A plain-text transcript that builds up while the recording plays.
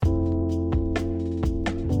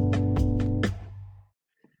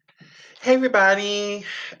Hey everybody,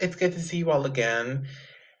 it's good to see you all again.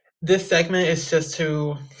 This segment is just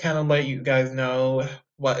to kind of let you guys know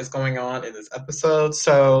what is going on in this episode.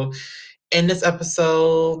 So, in this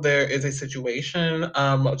episode, there is a situation.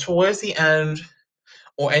 Towards the end,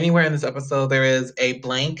 or anywhere in this episode, there is a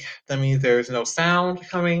blank. That means there's no sound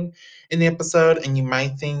coming in the episode, and you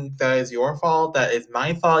might think that is your fault. That is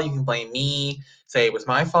my fault. You can blame me, say it was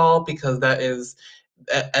my fault, because that is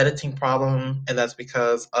editing problem, and that's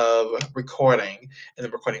because of recording and the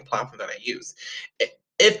recording platform that I use.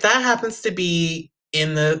 If that happens to be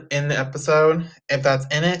in the episode, if that's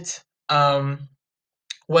in it,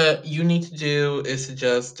 what you need to do is to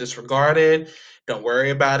just disregard it. Don't worry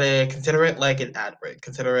about it. Consider it like an ad break.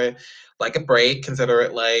 Consider it like a break. Consider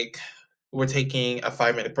it like we're taking a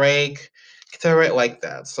 5 minute break. Consider it like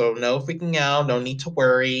that. So no freaking out. No need to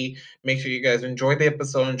worry. Make sure you guys enjoy the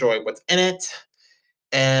episode. Enjoy what's in it,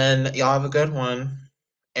 and y'all have a good one.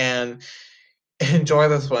 And enjoy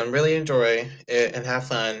this one. Really enjoy it and have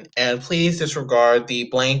fun. And please disregard the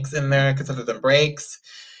blanks in there. Consider them breaks.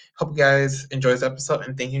 Hope you guys enjoy this episode,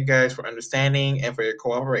 and thank you guys for understanding and for your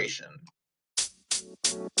cooperation.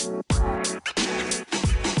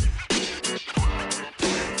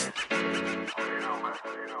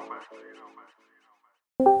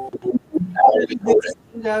 Good to see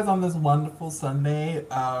you guys on this wonderful Sunday.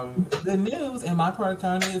 The news in my part of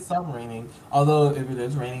town is stop raining. Although if it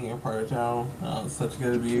is raining in your part of town, it's such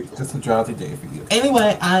going to be just a drowsy day for you.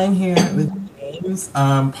 Anyway, I'm here with James,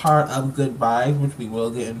 part of Good Vibes, which we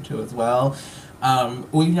will get into as well.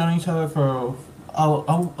 We've known each other for a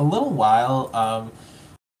little while.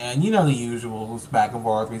 And you know the usuals, back and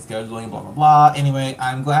forth, rescheduling, blah blah blah. Anyway,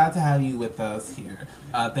 I'm glad to have you with us here.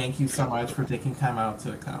 Thank you so much for taking time out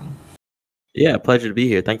to come. Yeah, pleasure to be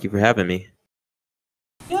here. Thank you for having me.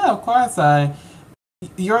 Yeah, of course.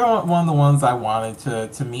 You're one of the ones I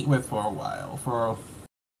wanted to meet with for a while. For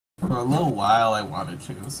a little while, I wanted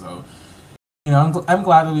to. So, I'm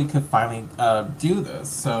glad that we could finally do this.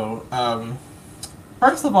 So,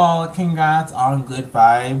 first of all, congrats on Good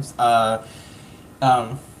Vibes.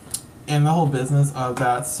 Um, and the whole business of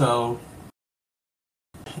that. So,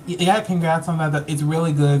 yeah, congrats on that. It's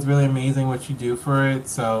really good. It's really amazing what you do for it.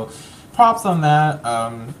 So, props on that.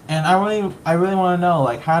 And I really want to know,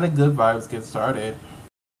 like, how did Good Vibes get started?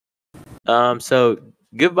 So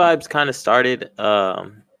Good Vibes kind of started.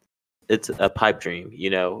 It's a pipe dream.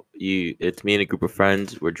 It's me and a group of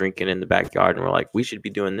friends. We're drinking in the backyard, and we're like, we should be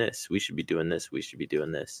doing this. We should be doing this. We should be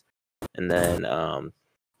doing this. And then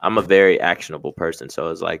I'm a very actionable person, so I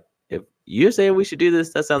was like, if you're saying we should do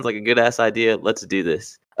this, that sounds like a good ass idea. Let's do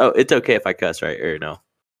this. Oh, it's okay if I cuss, right? Or no?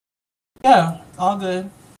 Yeah, all good.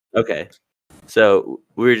 Okay. So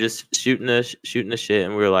we were just shooting the shit,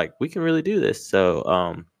 and we were like, we can really do this.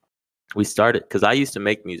 So we started because I used to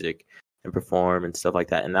make music and perform and stuff like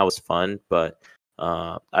that, and that was fun. But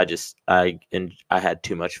I had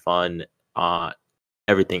too much fun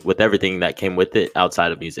everything that came with it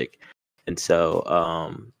outside of music, and so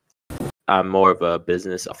I'm more of a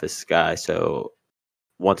business office guy. So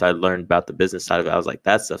once I learned about the business side of it, I was like,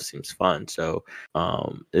 that stuff seems fun. So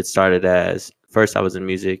it started as first I was in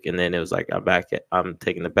music, and then it was like I'm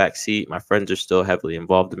taking the back seat. My friends are still heavily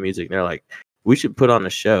involved in music. And they're like, we should put on a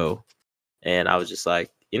show. And I was just like,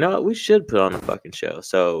 you know what, we should put on a fucking show.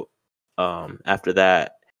 So after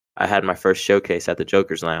that, I had my first showcase at the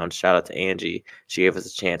Joker's Lounge. Shout out to Angie. She gave us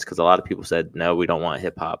a chance because a lot of people said, no, we don't want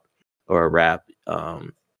hip hop or rap.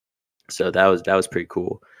 So that was pretty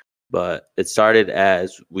cool. But it started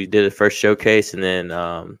as we did a first showcase, and then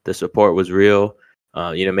the support was real.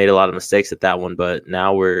 Made a lot of mistakes at that one, but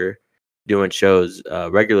now we're doing shows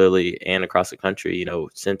regularly and across the country.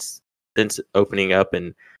 Since opening up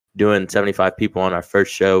and doing 75 people on our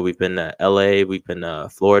first show, we've been to LA, we've been to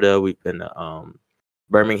Florida, we've been to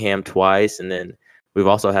Birmingham twice, and then we've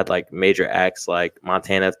also had like major acts like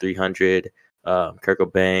Montana 300,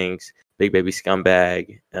 Kirko Bangs, Big Baby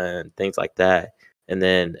Scumbag, and things like that. And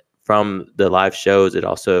then from the live shows, it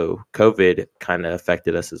also COVID kind of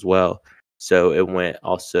affected us as well. So it went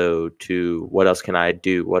also to what else can I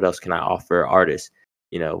do? What else can I offer artists?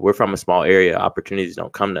 We're from a small area. Opportunities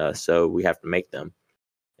don't come to us, so we have to make them.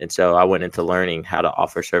 And so I went into learning how to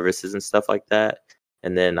offer services and stuff like that.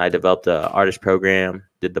 And then I developed an artist program,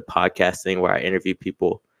 did the podcasting where I interview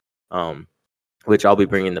people, which I'll be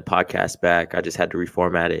bringing the podcast back. I just had to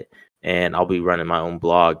reformat it. And I'll be running my own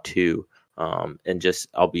blog too. And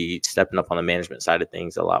I'll be stepping up on the management side of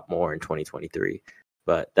things a lot more in 2023.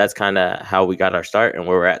 But that's kind of how we got our start and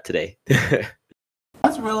where we're at today.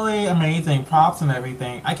 That's really amazing. Props and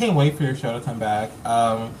everything. I can't wait for your show to come back.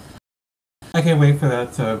 I can't wait for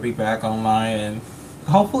that to be back online, and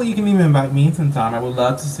Hopefully, you can even invite me sometime. I would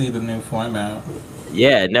love to see the new format.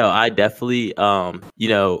 Yeah, no, I definitely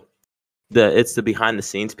it's the behind the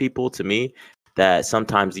scenes people to me that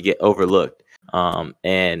sometimes you get overlooked.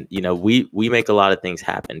 And we make a lot of things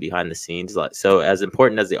happen behind the scenes. Like, so as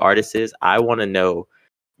important as the artist is, I want to know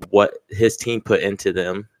what his team put into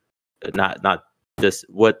them, not just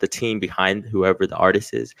what the team behind whoever the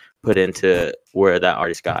artist is put into where that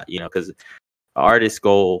artist got, because artist's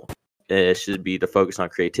goal should be to focus on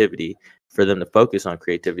creativity. For them to focus on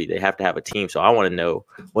creativity, they have to have a team. So I want to know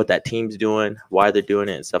what that team's doing, why they're doing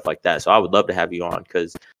it, and stuff like that. So I would love to have you on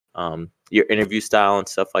because your interview style and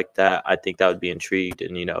stuff like that, I think that would be intrigued.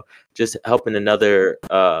 And just helping another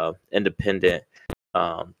independent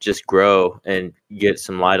just grow and get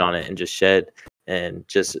some light on it and just shed and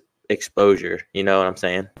just exposure. You know what I'm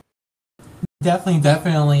saying?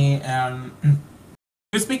 Definitely.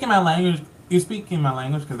 You're speaking my language. You're speaking my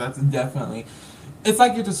language because that's definitely. It's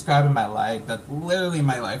like you're describing my life. That's literally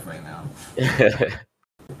my life right now.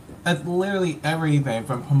 That's literally everything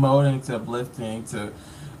from promoting to uplifting to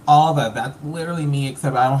all that. That's literally me.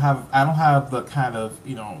 Except I don't have the kind of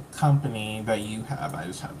company that you have. I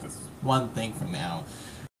just have this one thing for now.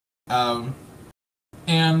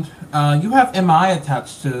 And you have MI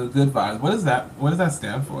attached to Good Vibes. What is that? What does that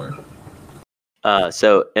stand for?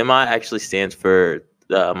 So MI actually stands for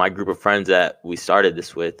my group of friends that we started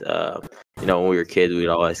this with. When we were kids, we'd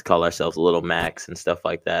always call ourselves Little Macs and stuff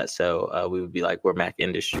like that. So we would be like, we're Mac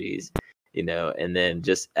Industries, and then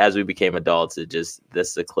just as we became adults, this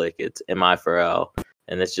is a clique. It's MI for L.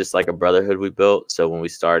 And it's just like a brotherhood we built. So when we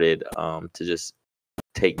started to just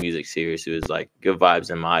take music serious, it was like Good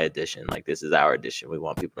Vibes in my edition. Like, this is our edition. We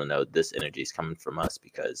want people to know this energy is coming from us,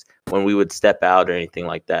 because when we would step out or anything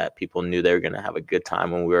like that, people knew they were going to have a good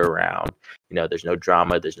time when we were around. There's no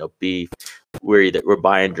drama, there's no beef. We're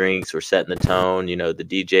buying drinks, we're setting the tone. The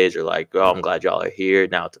DJs are like, oh, I'm glad y'all are here,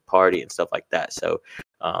 now it's a party and stuff like that. So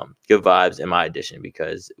Good Vibes in my edition,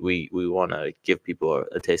 because we want to give people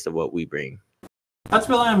a taste of what we bring. That's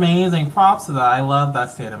really amazing. Props to that. I love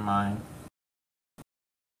that state of mind.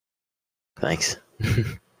 Thanks.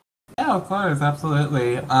 Yeah, of course,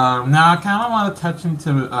 absolutely. Now I kind of want to touch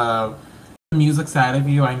into the music side of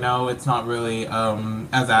you. I know it's not really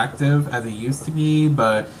as active as it used to be,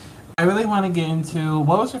 but I really want to get into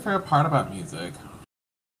what was your favorite part about music?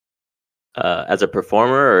 As a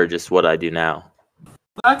performer, or just what I do now?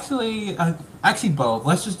 Actually both.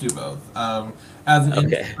 Let's just do both. As an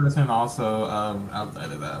industry person, also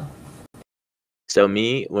outside of that. So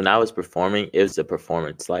me, when I was performing, it was a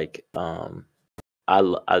performance. Like, I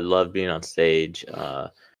love being on stage.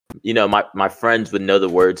 My friends would know the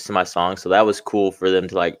words to my song, so that was cool for them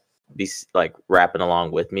to be rapping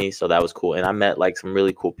along with me. So that was cool, and I met some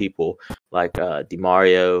really cool people like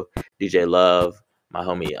DeMario, DJ Love, my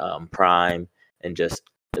homie Prime, and just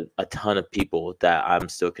a ton of people that I'm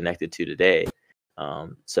still connected to today.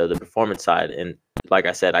 So the performance side, and like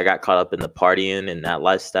I said, I got caught up in the partying and that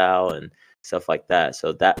lifestyle and stuff like that.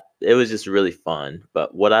 So that it was just really fun.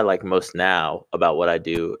 But what I like most now about what I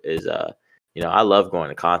do is, I love going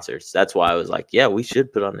to concerts. That's why I was like, yeah, we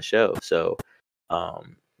should put on the show. So,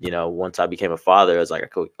 once I became a father, I was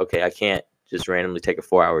like, okay, I can't just randomly take a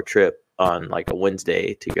 4-hour trip on a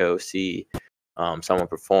Wednesday to go see someone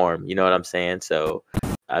perform. You know what I'm saying? So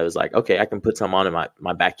I was like, okay, I can put some on in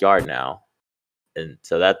my backyard now. And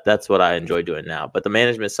so that's what I enjoy doing now. But the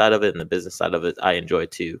management side of it and the business side of it, I enjoy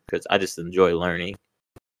too, because I just enjoy learning.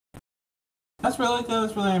 That's really good.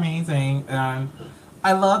 That's really amazing. And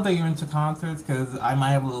I love that you're into concerts, because I might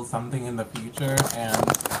have a little something in the future. And,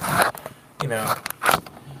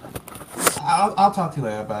 I'll talk to you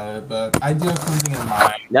later about it. But I do have something in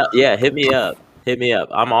mind. No, yeah, hit me up.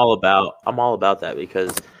 I'm all about that,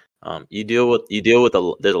 because you deal with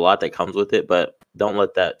there's a lot that comes with it, but don't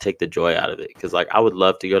let that take the joy out of it. Because I would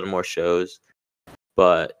love to go to more shows,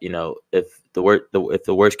 but if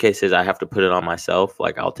the worst case is I have to put it on myself,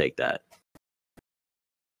 I'll take that.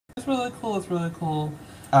 It's really cool. It's really cool.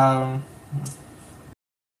 But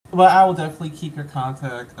I will definitely keep your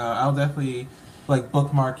contact. I'll definitely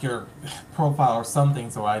bookmark your profile or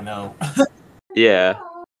something so I know. Yeah,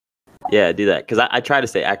 do that, because I try to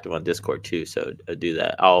stay active on Discord too. So do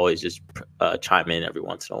that. I'll always just chime in every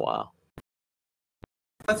once in a while.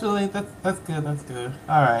 That's good. That's good.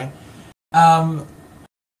 All right.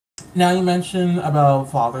 Now you mentioned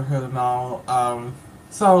about fatherhood and all.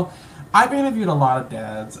 So I've interviewed a lot of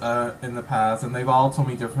dads in the past, and they've all told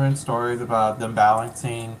me different stories about them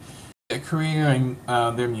balancing their career and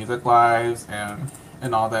their music lives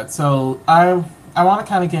and all that. So I want to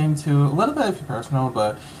kind of get into a little bit of your personal,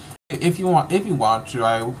 but if you want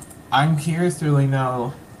to, I'm curious to really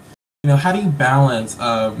know, how do you balance,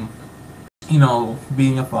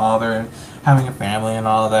 being a father and having a family and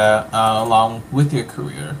all that, along with your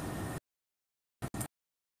career?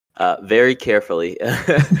 Very carefully.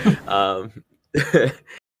 um,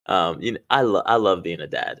 I love being a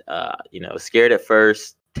dad. Scared at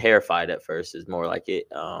first, terrified at first is more like it.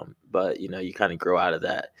 But you kind of grow out of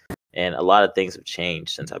that, and a lot of things have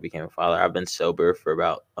changed since I became a father. I've been sober for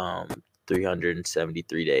about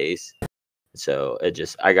 373 days, so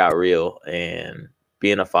I got real. And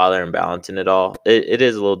being a father and balancing it all, it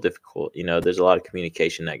is a little difficult. There's a lot of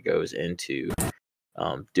communication that goes into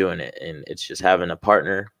doing it, and it's just having a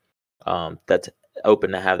partner that's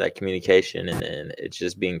open to have that communication, and then it's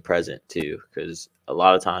just being present too, because a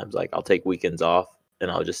lot of times, like, I'll take weekends off and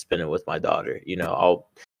I'll just spend it with my daughter. I'll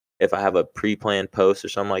if I have a pre-planned post or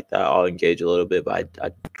something like that, I'll engage a little bit, but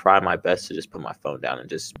I try my best to just put my phone down and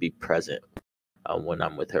just be present when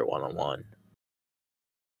I'm with her one-on-one.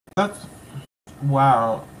 That's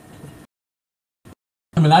wow.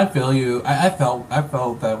 I mean, I feel you. I felt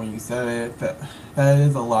that when you said it, that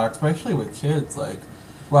is a lot, especially with kids. Like,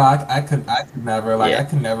 well, I could never, like, Yeah. I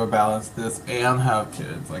could never balance this and have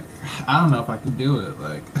kids. Like, I don't know if I could do it.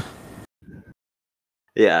 Like,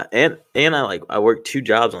 Yeah, and I work two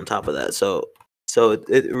jobs on top of that, so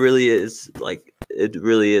it really is, like, it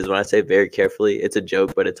really is. When I say very carefully, it's a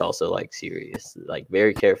joke, but it's also, like, serious, like,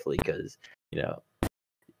 very carefully, because you know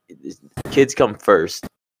kids come first.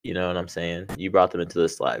 You know what I'm saying? You brought them into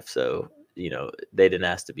this life, so they didn't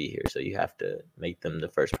ask to be here, so you have to make them the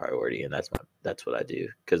first priority, and that's what I do.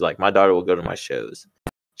 Because, like, my daughter will go to my shows.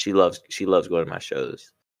 She loves going to my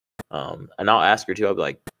shows. And I'll ask her too. I'll be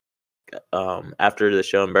like, after the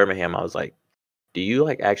show in Birmingham, I was like, do you,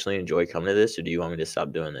 like, actually enjoy coming to this, or do you want me to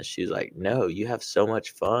stop doing this? She's like, no, you have so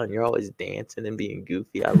much fun. You're always dancing and being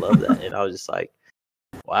goofy. I love that. And I was just like,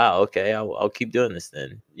 wow, okay, I'll keep doing this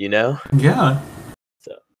then, yeah,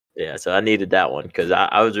 So, yeah, so I needed that one, because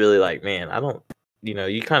I was really like, man, I don't,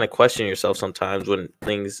 you kind of question yourself sometimes when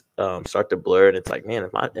things start to blur, and it's like, man,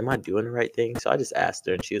 am I doing the right thing? So I just asked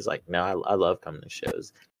her, and she was like, no, I love coming to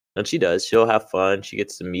shows. And she does. She'll have fun. She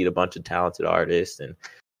gets to meet a bunch of talented artists and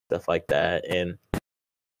stuff like that. And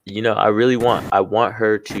I want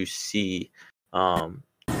her to see.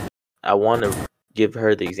 I want to give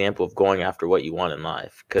her the example of going after what you want in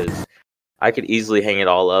life, because I could easily hang it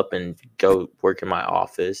all up and go work in my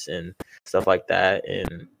office and stuff like that.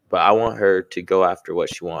 But I want her to go after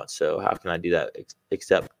what she wants. So how can I do that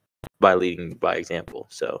except by leading by example?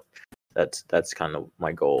 So that's kind of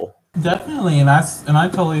my goal. definitely, and I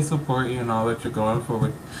totally support you and all that you're going for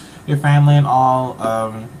with your family and all.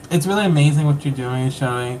 It's really amazing what you're doing,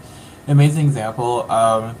 showing amazing example.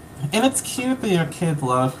 And it's cute that your kids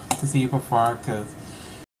love to see you perform because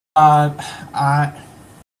I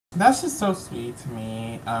that's just so sweet to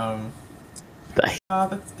me.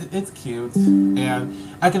 It's cute,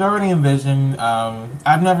 and I can already envision.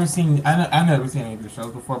 I've never seen any of your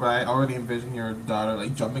shows before, but I already envision your daughter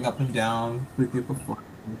like jumping up and down with you performing.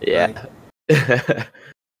 Like, Yeah. it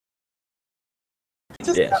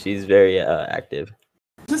Yeah, she's very active.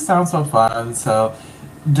 just sounds so fun. So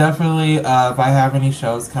definitely, if I have any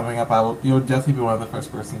shows coming up, you'll definitely be one of the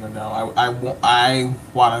first person to know. I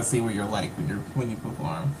want to see what you're like when you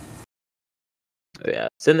perform. Yeah,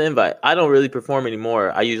 send the invite. I don't really perform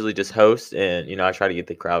anymore. I usually just host, and I try to get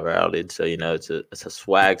the crowd routed. So it's a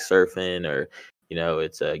swag surfing, or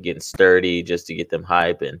it's getting sturdy just to get them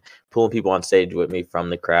hype and pulling people on stage with me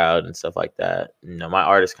from the crowd and stuff like that. My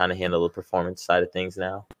artists kind of handle the performance side of things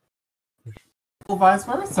now. Well, vice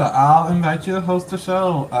versa. I'll invite you to host a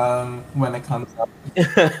show when it comes up.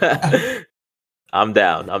 I'm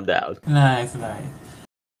down. I'm down. Nice.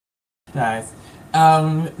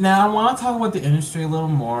 Now I want to talk about the industry a little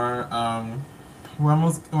more. We're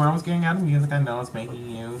almost getting out of music. I know it's making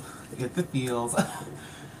you get the feels.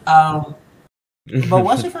 But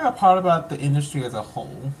what's your favorite part about the industry as a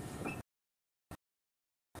whole?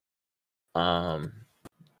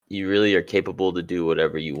 You really are capable to do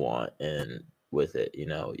whatever you want, and with it,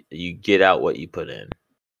 you get out what you put in,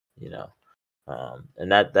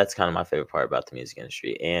 and that's kind of my favorite part about the music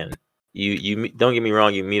industry. And you don't get me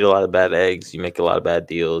wrong, you meet a lot of bad eggs, you make a lot of bad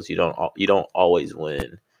deals, you don't always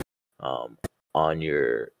win on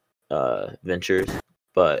your ventures,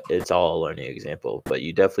 but it's all a learning example. But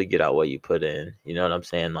you definitely get out what you put in, you know what I'm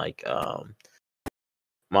saying? Like,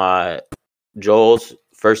 my Joel's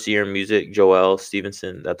first year in music, Joel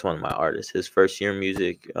Stevenson, that's one of my artists. His first year in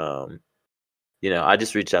music, I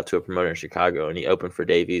just reached out to a promoter in Chicago, and he opened for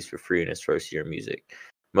Davies for free in his first year in music.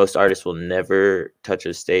 Most artists will never touch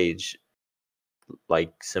a stage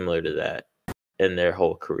like similar to that. in their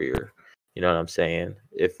whole career. You know what I'm saying?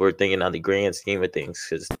 If we're thinking on the grand scheme of things,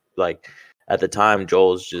 because like at the time,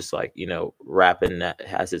 Joel's just like, you know, rapping that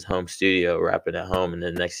has his home studio, rapping at home, and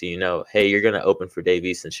then next thing you know, hey, you're gonna open for Dave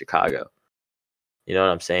East in Chicago. You know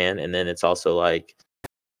what I'm saying? And then it's also like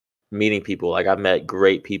meeting people. Like I've met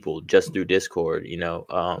great people just through Discord. You know,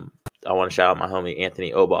 I want to shout out my homie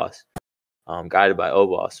Anthony Obos, guided by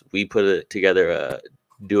Obos. We put together a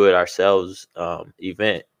do it ourselves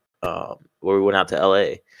event where we went out to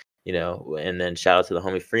LA. You know, and then shout out to the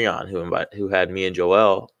homie Freon who had me and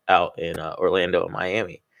Joel out in Orlando and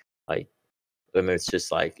Miami. Like, I mean, it's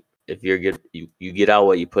just like if you're good, you get out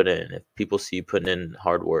what you put in. If people see you putting in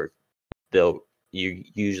hard work, you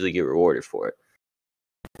usually get rewarded for it.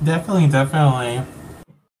 Definitely.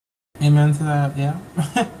 Amen to that. Yeah.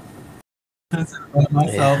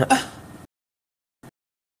 Myself. Yeah.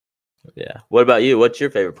 Yeah. What about you? What's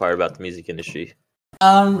your favorite part about the music industry?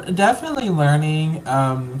 Definitely learning.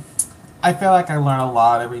 I feel like I learn a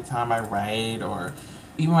lot every time I write, or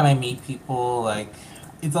even when I meet people. Like,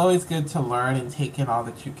 it's always good to learn and take in all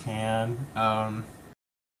that you can.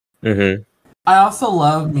 I also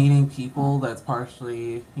love meeting people. That's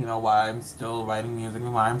partially, you know, why I'm still writing music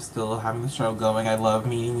and why I'm still having the show going. I love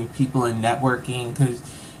meeting new people and networking because,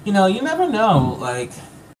 you know, you never know, like,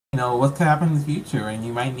 you know, what could happen in the future, and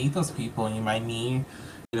you might need those people, and you might need,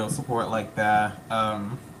 you know, support like that.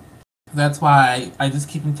 That's why I just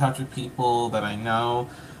keep in touch with people that I know,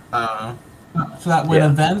 so that when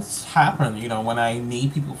events happen, you know, when I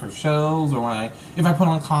need people for shows, or if I put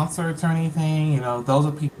on concerts or anything, you know, those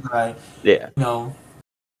are people that I, you know,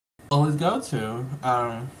 always go to.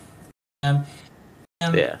 And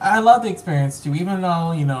I love the experience too, even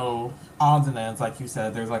though, you know, odds and ends, like you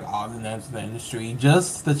said, there's like odds and ends in the industry.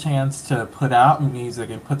 Just the chance to put out music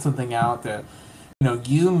and put something out that, you know,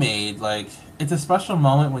 you made, like, it's a special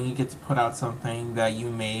moment when you get to put out something that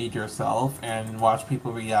you made yourself and watch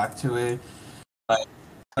people react to it. Like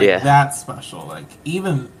that's special. Like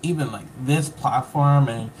even like this platform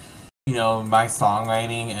and, you know, my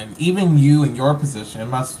songwriting, and even you in your position you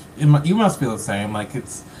must feel the same. Like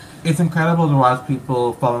it's incredible to watch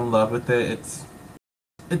people fall in love with it.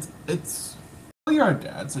 It's well, you're a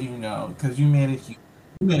dad, so you know, because you made it. You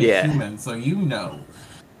made it human, so you know.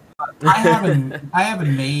 I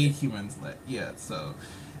haven't made humans yet, so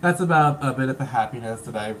that's about a bit of the happiness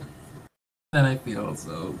that I feel.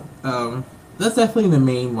 So that's definitely the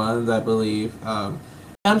main ones, I believe.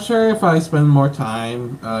 I'm sure if I spend more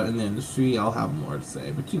time in the industry, I'll have more to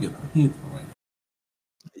say. But you get the point.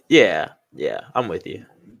 Yeah, I'm with you.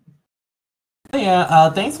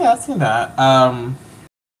 Yeah, thanks for asking that.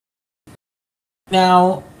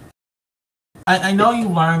 Now, I know you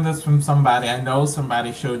learned this from somebody. I know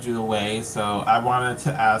somebody showed you the way, so I wanted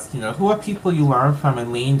to ask, you know, who are people you learned from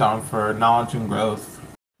and leaned on for knowledge and growth?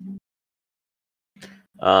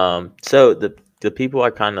 So the people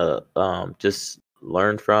I kind of just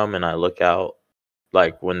learned from, and I look out,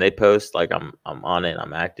 like when they post, like I'm on it,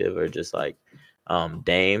 I'm active, or just like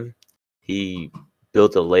Dame, he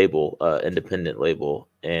built a label, independent label,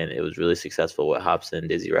 and it was really successful with Hopsin,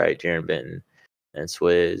 Dizzy Wright, Jaron Benton, and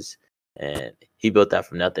Swizz. And he built that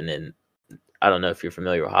from nothing. And I don't know if you're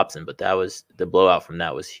familiar with Hopsin, but that was the blowout from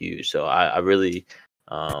that was huge. So I really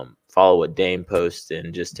follow what Dame posts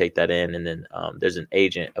and just take that in. And then there's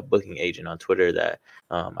a booking agent on Twitter that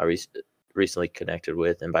I recently connected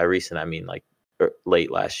with. And by recent, I mean like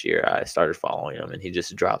late last year, I started following him, and he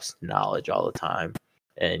just drops knowledge all the time.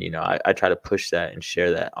 And, you know, I try to push that and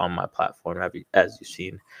share that on my platform, as you've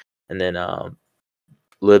seen. And then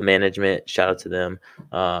Live Management, shout out to them.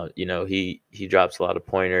 You know, he drops a lot of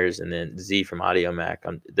pointers, and then Z from Audio Mac.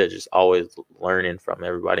 They're just always learning from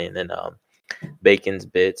everybody. And then Bacon's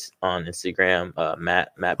Bits on Instagram,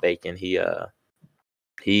 Matt Bacon. He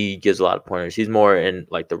gives a lot of pointers. He's more in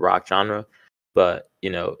like the rock genre, but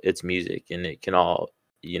you know, it's music, and it can all,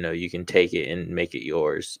 you know, you can take it and make it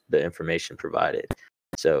yours. The information provided.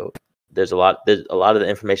 So there's a lot of the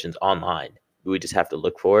information's online. We just have to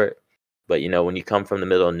look for it. But, you know, when you come from the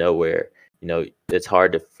middle of nowhere, you know, it's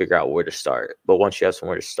hard to figure out where to start. But once you have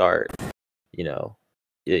somewhere to start, you know,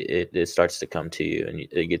 it starts to come to you, and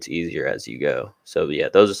it gets easier as you go. So, yeah,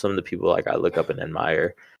 those are some of the people like I look up and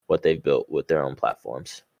admire what they've built with their own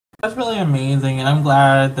platforms. That's really amazing, and I'm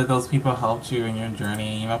glad that those people helped you in your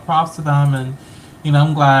journey. You know, props to them, and, you know,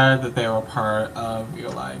 I'm glad that they were part of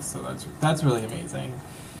your life. So that's really amazing.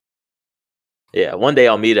 Yeah, one day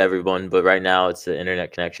I'll meet everyone, but right now it's the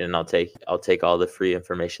internet connection, and I'll take all the free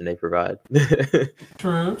information they provide.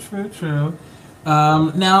 True.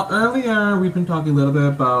 Now earlier we've been talking a little bit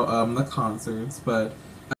about the concerts, but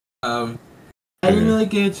I didn't really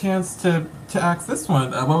get a chance to ask this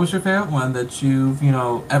one. What was your favorite one that you've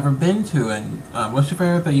ever been to, and what's your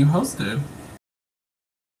favorite that you hosted?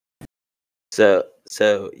 So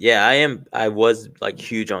yeah, I was like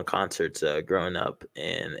huge on concerts growing up,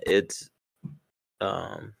 and it's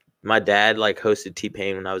my dad like hosted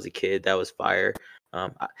T-Pain when I was a kid. That was fire.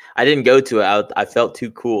 I didn't go to it. I felt too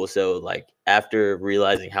cool. So like after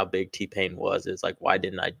realizing how big T-Pain was, it's like, why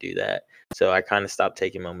didn't I do that? So I kind of stopped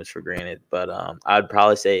taking moments for granted. But I'd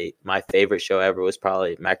probably say my favorite show ever was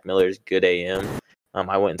probably Mac Miller's Good AM.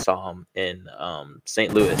 I went and saw him in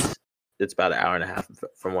St. Louis. It's about an hour and a half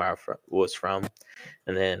from where I was from,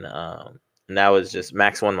 and then and that was just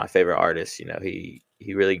Mac's one of my favorite artists. He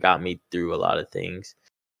really got me through a lot of things.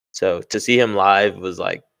 So to see him live was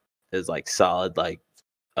like solid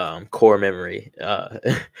core memory.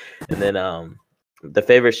 And then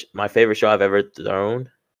my favorite show I've ever thrown.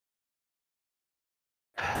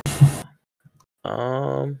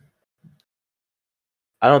 I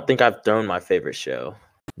don't think I've thrown my favorite show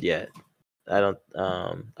yet. I don't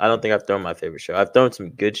think I've thrown my favorite show. I've thrown some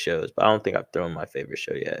good shows, but I don't think I've thrown my favorite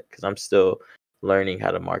show yet because I'm still learning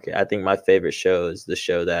how to market. I think my favorite show is the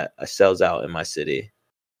show that sells out in my city,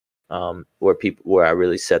 where I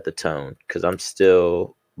really set the tone because I'm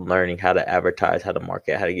still learning how to advertise, how to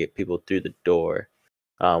market, how to get people through the door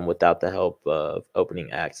without the help of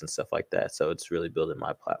opening acts and stuff like that. So it's really building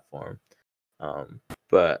my platform.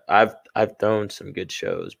 But I've thrown some good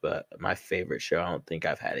shows, but my favorite show, I don't think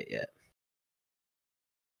I've had it yet.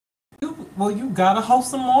 You gotta host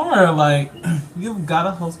some more. Like, you've gotta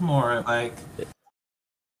host more. Like,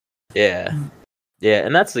 yeah,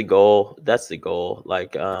 and that's the goal.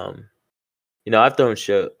 Like, I've thrown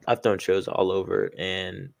shows all over,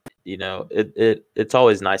 and it's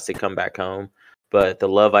always nice to come back home. But the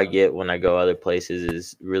love I get when I go other places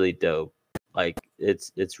is really dope. Like,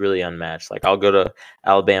 it's really unmatched. Like, I'll go to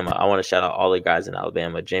Alabama. I want to shout out all the guys in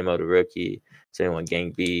Alabama: J-Mo the Rookie, 71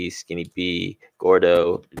 Gang B, Skinny B,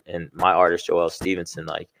 Gordo, and my artist Joel Stevenson.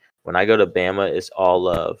 Like, when I go to Bama, it's all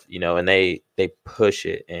love, and they push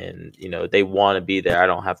it, and they want to be there. I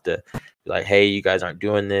don't have to be like, hey, you guys aren't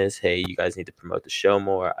doing this. Hey, you guys need to promote the show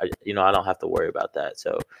more. I don't have to worry about that.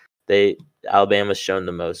 So Alabama's shown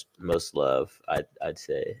the most love, I'd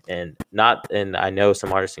say, and I know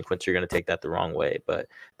some artists in Quincy are going to take that the wrong way, but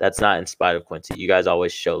that's not in spite of Quincy. You guys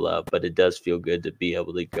always show love, but it does feel good to be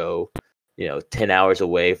able to go 10 hours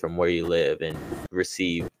away from where you live and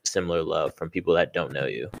receive similar love from people that don't know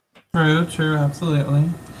you. True, absolutely.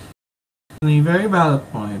 Very valid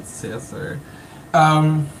points, yes, sir.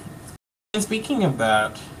 And speaking of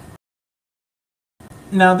that,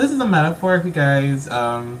 now this is a metaphor, if you guys,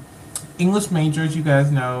 English majors, you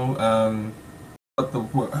guys know what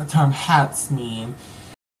the term hats mean.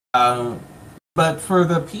 But for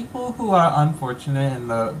the people who are unfortunate in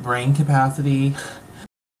the brain capacity,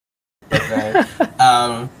 okay,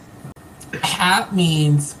 hat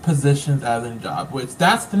means positions as in job, which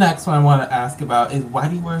that's the next one I want to ask about is why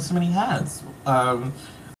do you wear so many hats? How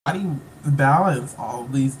do you balance all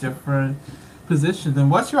these different positions?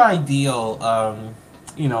 And what's your ideal,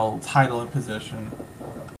 title and position?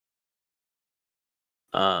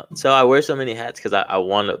 So I wear so many hats because I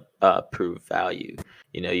want to prove value.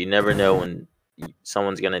 You never know when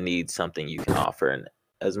someone's going to need something you can offer. And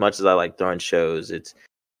as much as I like throwing shows,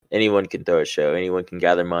 anyone can throw a show. Anyone can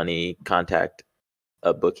gather money, contact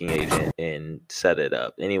a booking agent, and set it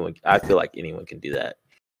up. I feel like anyone can do that.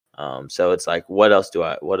 So it's like, what else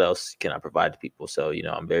can I provide to people? So,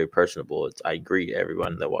 I'm very personable. I greet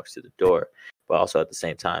everyone that walks through the door, but also at the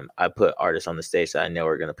same time, I put artists on the stage that I know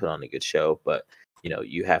are going to put on a good show. But,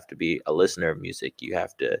 you have to be a listener of music. You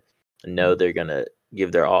have to know they're going to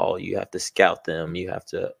give their all. You have to scout them. You have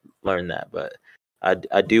to learn that. But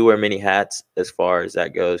I do wear many hats as far as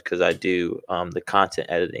that goes because I do the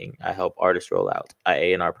content editing. I help artists roll out. I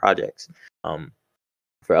A&R projects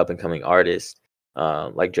for up and coming artists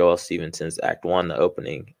like Joel Stevenson's Act 1, the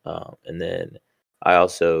opening. And then I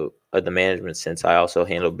also, the management sense, I also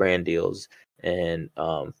handle brand deals and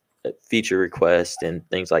feature requests and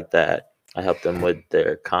things like that. I help them with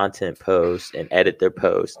their content posts and edit their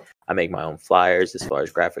posts. I make my own flyers as far as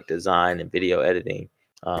graphic design and video editing.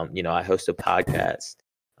 I host a podcast.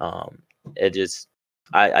 I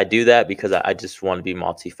do that because I just want to be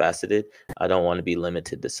multifaceted. I don't want to be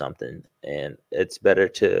limited to something, and it's better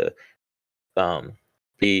to I'd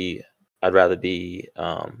rather be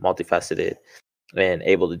multifaceted and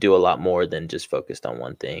able to do a lot more than just focused on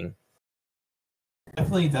one thing.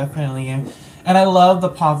 Definitely, and I love the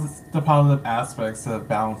positive aspects of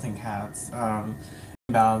balancing hats,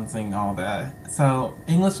 balancing all that. So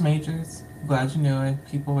English majors, glad you knew it.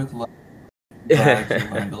 People with love, Glad you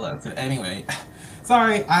learned the lesson. Anyway,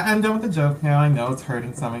 sorry, I'm done with the joke now. I know it's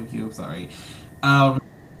hurting some of you. Sorry. Um,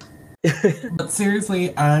 but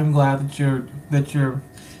seriously, I'm glad that you're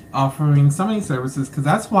offering so many services because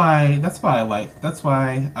that's why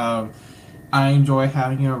I enjoy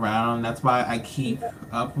having you around. That's why I keep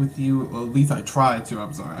up with you. Or at least I try to.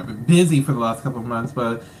 I'm sorry, I've been busy for the last couple of months,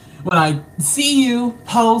 but when I see you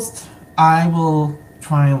post, I will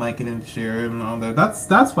try and like it and share it and all that.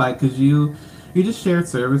 That's why because you just share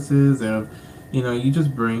services and you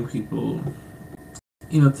just bring people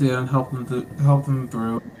to help them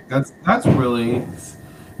through. That's really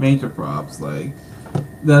major props. Like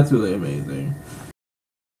that's really amazing.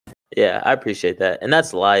 Yeah, I appreciate that. And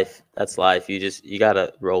that's life. That's life. You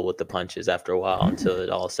gotta roll with the punches after a while until it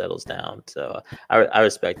all settles down. So I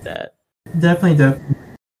respect that. Definitely.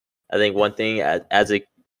 I think one thing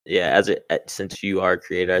since you are a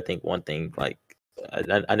creator, I think one thing like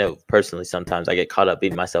I know personally sometimes I get caught up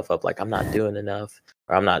beating myself up like I'm not doing enough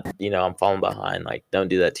or I'm not, I'm falling behind. Like don't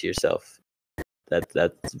do that to yourself.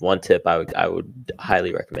 That's one tip I would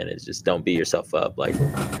highly recommend is just don't beat yourself up. Like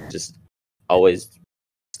just always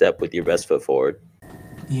step with your best foot forward.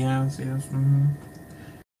 Yes. Mm-hmm.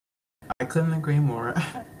 I couldn't agree more.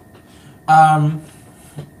 um,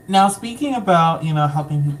 Now speaking about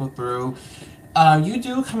helping people through, you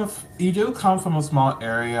do come from a small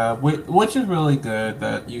area, which is really good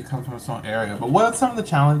that you come from a small area. But what are some of the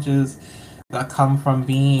challenges that come from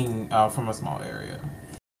being from a small area?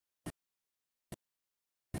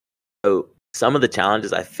 So some of the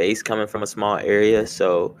challenges I face coming from a small area.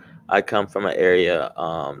 So I come from an area.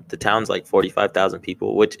 The town's like 45,000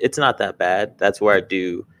 people, which it's not that bad. That's where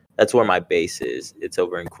That's where my base is. It's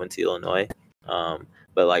over in Quincy, Illinois.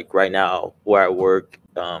 But like right now, where I work,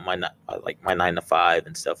 my 9 to 5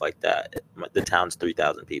 and stuff like that. The town's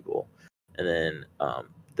 3,000 people, and then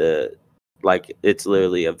the like it's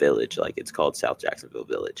literally a village. Like it's called South Jacksonville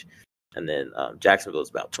Village, and then Jacksonville is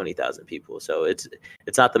about 20,000 people. So it's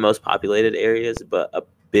not the most populated areas, but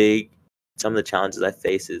some of the challenges I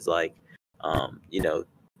face is like,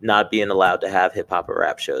 not being allowed to have hip hop or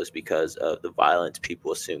rap shows because of the violence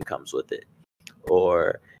people assume comes with it,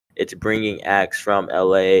 or it's bringing acts from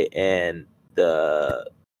LA and the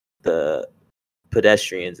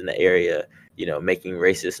pedestrians in the area, making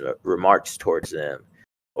racist remarks towards them,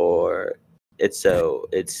 or it's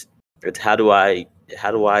how do I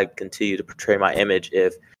continue to portray my image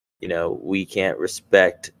if we can't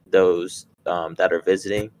respect those that are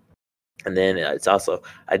visiting. And then it's also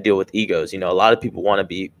I deal with egos. A lot of people want to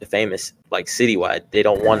be famous like citywide. They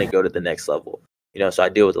don't want to go to the next level. So I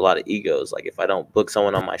deal with a lot of egos. Like if I don't book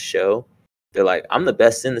someone on my show, they're like, I'm the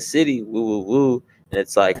best in the city, woo woo woo. And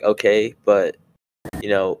it's like, okay, but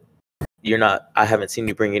you're not. I haven't seen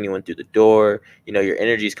you bring anyone through the door. Your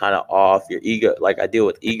energy's kind of off. Your ego, like I deal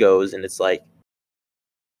with egos, and it's like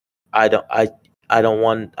I don't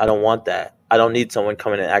want that. I don't need someone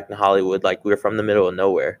coming and acting Hollywood like we're from the middle of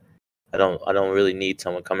nowhere. I don't really need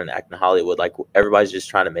someone coming and acting Hollywood like everybody's just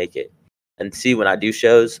trying to make it. And see, when I do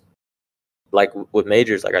shows, like with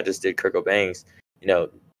majors, like I just did Kurt Cobain's,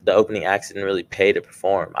 the opening acts didn't really pay to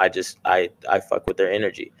perform. I fuck with their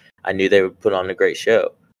energy. I knew they would put on a great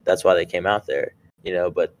show. That's why they came out there,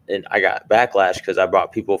 but and I got backlash because I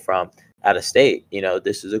brought people from out of state.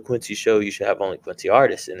 This is a Quincy show. You should have only Quincy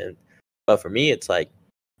artists. But for me, it's like,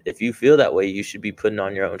 if you feel that way, you should be putting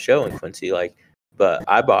on your own show in Quincy. Like, but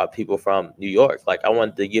I brought people from New York. Like, I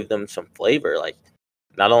wanted to give them some flavor. Like,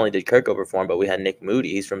 not only did Kirko perform, but we had Nick Moody.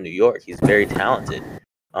 He's from New York. He's very talented.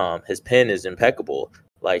 His pen is impeccable.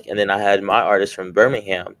 Like, and then I had my artist from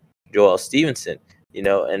Birmingham, Joel Stevenson,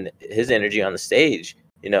 and his energy on the stage,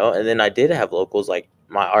 and then I did have locals like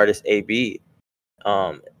my artist AB.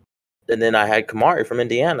 And then I had Kamari from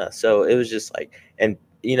Indiana. So it was just like, and,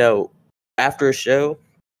 after a show,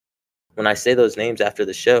 when I say those names after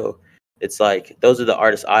the show, it's like those are the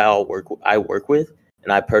artists I work with,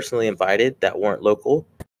 and I personally invited that weren't local.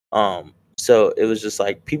 So it was just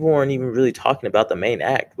like people weren't even really talking about the main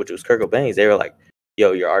act, which was Kurt Cobain's. They were like,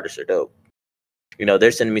 "Yo, your artists are dope."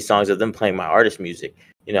 They're sending me songs of them playing my artist music.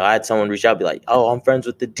 I had someone reach out, be like, "Oh, I'm friends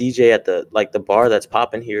with the DJ at the bar that's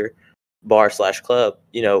popping here, bar/club.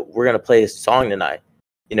 We're gonna play his song tonight."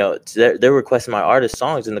 They're requesting my artist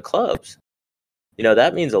songs in the clubs.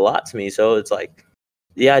 That means a lot to me. So it's like,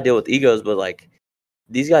 yeah, I deal with egos, but like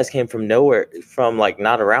these guys came from nowhere, from like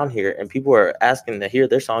not around here, and people are asking to hear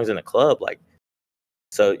their songs in a club. Like,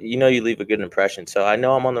 so you leave a good impression. So I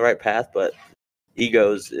know I'm on the right path, but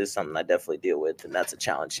egos is something I definitely deal with, and that's a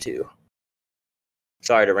challenge too.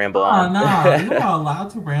 Sorry to ramble on. No, you are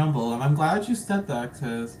allowed to ramble, and I'm glad you said that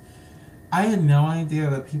because I had no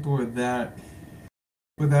idea that people were that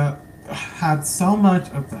that had so much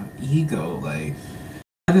of that ego. Like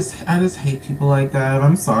I just hate people like that.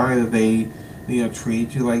 I'm sorry that they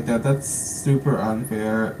treat you like that. That's super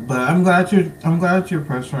unfair. But I'm glad you're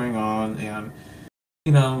pressuring on, and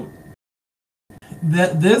you know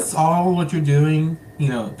that this all what you're doing,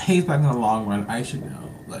 pays back in the long run. I should know.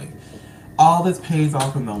 Like all this pays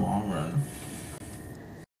off in the long run.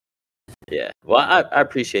 Yeah. Well, I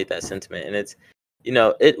appreciate that sentiment, and it's,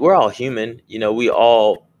 we're all human. We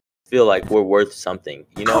all feel like we're worth something.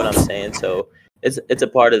 You know what I'm saying? So it's a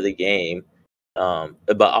part of the game. But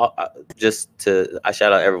I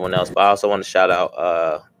shout out everyone else, but I also want to shout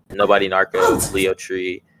out Nobody Narco, Leo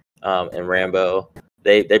Tree, and Rambo.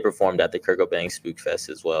 They performed at the Kirko Bang Spook Fest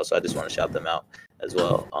as well, so I just want to shout them out as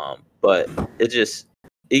well. But it just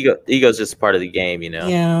ego's just part of the game,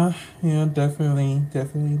 Yeah,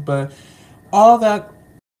 definitely. But all that,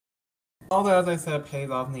 as I said, pays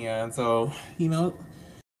off in the end. So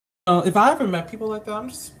if I ever met people like that, I'm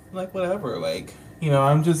just like whatever. Like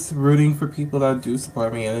I'm just rooting for people that do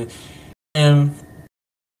support me, and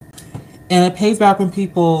it pays back when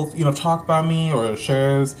people talk about me or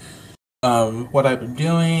shares what I've been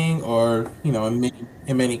doing, or in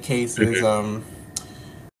many cases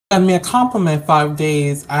send me a compliment 5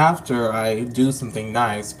 days after I do something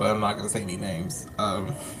nice. But I'm not gonna say any names.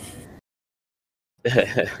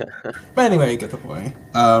 But anyway, you get the point.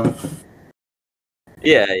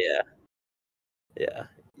 Yeah.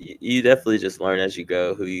 You definitely just learn as you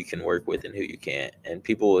go who you can work with and who you can't, and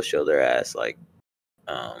people will show their ass,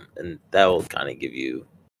 and that will kind of give you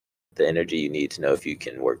the energy you need to know if you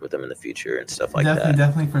can work with them in the future and stuff like that.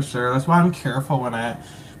 Definitely, for sure. That's why I'm careful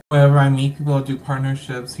whenever I meet people or do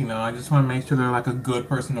partnerships. I just want to make sure they're like a good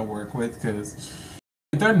person to work with, because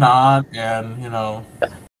if they're not, and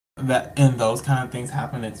that and those kind of things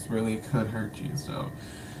happen, it's really could hurt you. So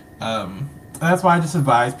that's why I just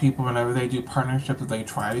advise people whenever they do partnerships, if they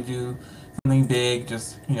try to do something big,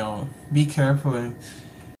 just be careful and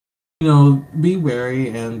be wary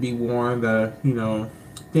and be warned that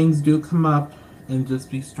things do come up, and just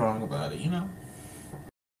be strong about it.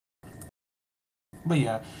 But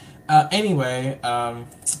yeah. Anyway, I'm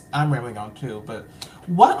rambling on too. But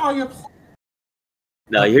what are your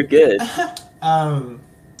No, you're good.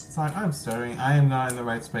 Sorry, I'm stuttering. I am not in the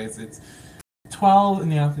right space. It's 12 in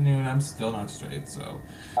the afternoon. I'm still not straight. So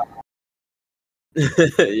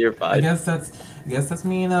you're fine. I guess that's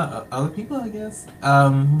me and other people. I guess.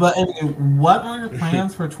 But anyway, what are your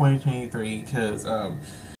plans for 2023? Because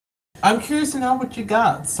I'm curious to know what you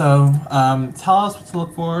got. So tell us what to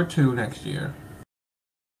look forward to next year.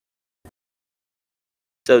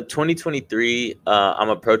 So 2023, I'm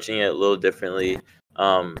approaching it a little differently.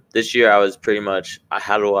 This year I was pretty much,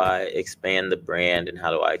 how do I expand the brand and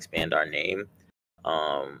how do I expand our name?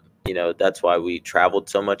 That's why we traveled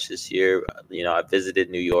so much this year. I visited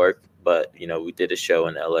New York, but we did a show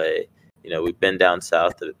in LA. We've been down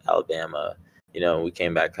south to Alabama. We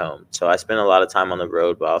came back home. So I spent a lot of time on the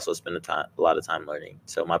road, but I also spent a lot of time learning.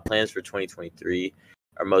 So my plans for 2023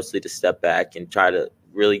 are mostly to step back and try to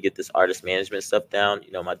really get this artist management stuff down.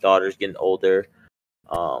 My daughter's getting older,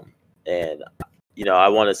 and I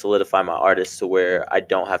want to solidify my artists to where I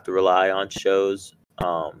don't have to rely on shows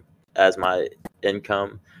as my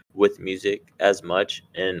income with music as much.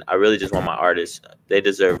 And I really just want my artists, they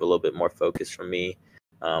deserve a little bit more focus from me.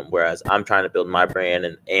 Whereas I'm trying to build my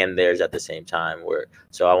brand and theirs at the same time.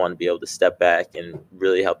 So I want to be able to step back and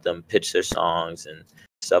really help them pitch their songs and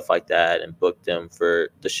stuff like that, and book them for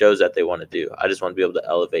the shows that they want to do. I just want to be able to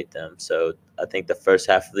elevate them. So I think the first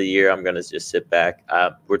half of the year, I'm going to just sit back.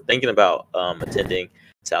 We're thinking about attending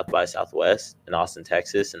South by Southwest in Austin,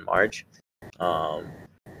 Texas in March.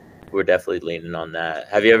 We're definitely leaning on that.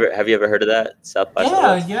 Have you ever heard of that, South by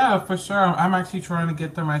Southwest? Yeah, for sure. I'm actually trying to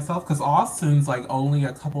get there myself, because Austin's like only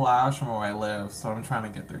a couple hours from where I live, so I'm trying to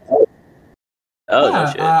get there. Oh, yeah,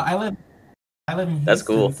 no shit. I live in Houston, that's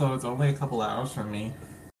cool. So it's only a couple hours from me.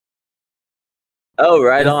 Oh,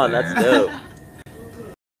 right on. That's dope.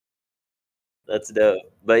 That's dope.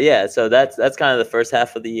 But yeah, so that's kind of the first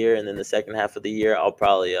half of the year, and then the second half of the year, I'll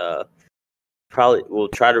probably we'll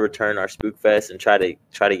try to return our Spook Fest and try to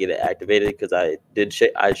get it activated, because I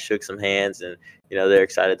shook some hands, and they're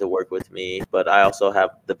excited to work with me. But I also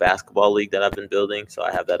have the basketball league that I've been building, so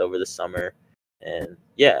I have that over the summer. And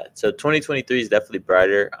yeah, so 2023 is definitely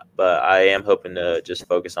brighter, but I am hoping to just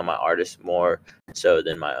focus on my artists more so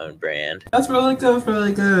than my own brand. That's really good,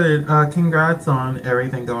 really good. Congrats on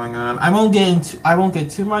everything going on. I won't get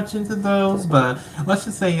too much into those, but let's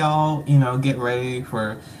just say y'all, get ready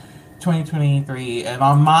for 2023. And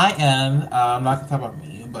on my end, I'm not gonna talk about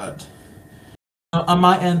me, but On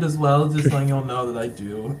my end as well, just letting y'all know that I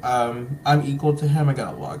do. I'm equal to him. I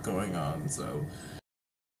got a lot going on, so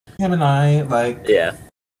him and I Yeah.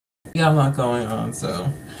 a lot going on.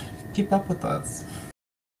 So keep up with us.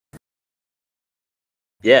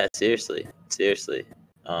 Yeah, seriously.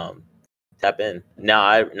 Tap in. Now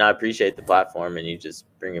I appreciate the platform and you just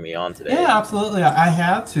bringing me on today. Yeah, absolutely. I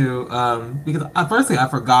had to because firstly I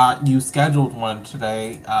forgot you scheduled one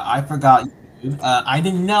today. I forgot. I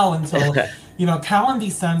didn't know until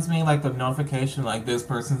Calendly sends me like the notification like this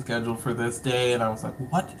person scheduled for this day, and I was like,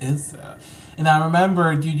 what is that? And I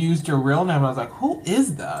remembered you used your real name. I was like, who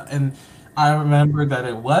is that? And I remembered that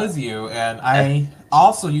it was you. And I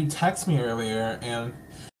also you text me earlier, and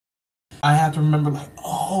I had to remember like,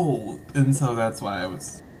 oh, and so that's why I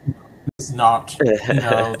was just not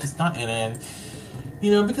just not in it.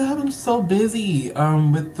 Because I've been so busy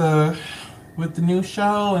with the new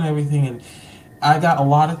show and everything, and I got a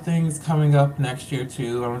lot of things coming up next year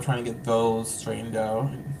too. I'm trying to get those straightened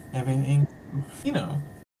out and everything. You know.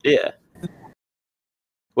 Yeah.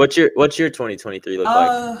 What's your 2023 look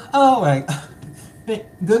like? Oh right.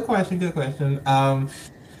 Good question. Good question.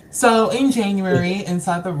 So in January,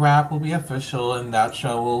 Inside the Wrap will be official, and that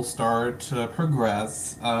show will start to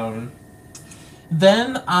progress.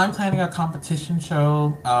 Then I'm planning a competition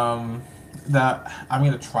show that I'm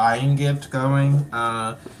gonna try and get going.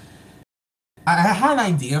 I had an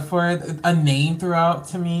idea for it, a name throughout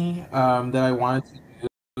to me that I wanted to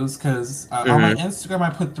use because on my Instagram I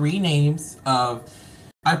put three names of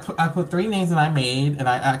I put three names that I made, and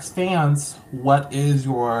I asked fans what is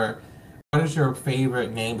your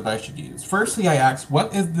favorite name that I should use? Firstly, I asked,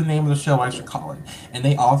 what is the name of the show I should call it? And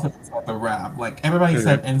they all said Inside the Wrap. Like, everybody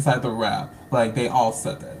said Inside the Wrap. Like, they all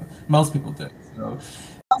said that. Most people did. So,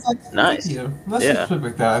 I was like, nice. Thank you. Let's just put it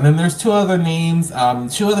like that. And then there's two other names.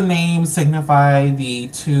 Two other names signify the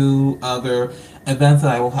two other events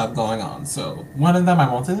that I will have going on. So, one of them, I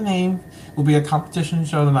won't say the name, will be a competition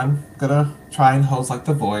show that I'm going to try and host, like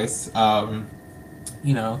The Voice.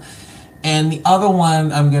 You know, and the other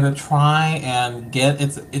one I'm gonna try and get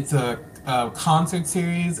it's a concert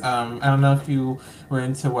series. I don't know if you were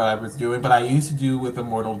into what I was doing, but I used to do with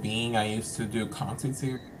Immortal Being. I used to do concert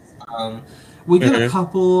series. We did a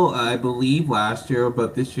couple, I believe, last year,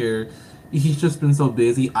 but this year he's just been so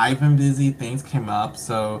busy. I've been busy. Things came up,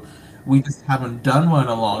 so we just haven't done one in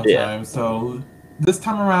a long time. So this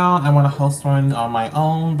time around, I want to host one on my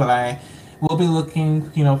own, but I will be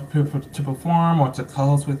looking, to perform or to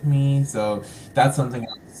co-host with me. So that's something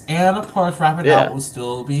else. And of course, Wrap It Out will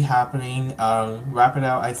still be happening. Wrap It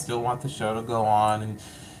Out, I still want the show to go on and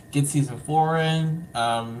get season 4 in,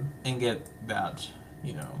 and get that,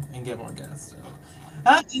 and get more guests. So.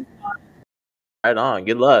 Right on.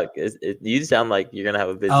 Good luck. You sound like you're gonna have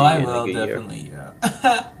a busy I will definitely, year.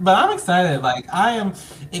 Yeah. But I'm excited. Like I am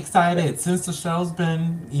excited since the show's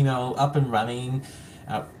been, up and running.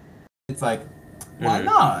 It's like, why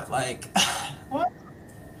not? Like, what?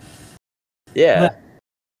 Yeah.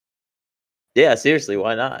 Yeah, seriously,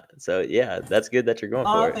 why not? So yeah, that's good that you're going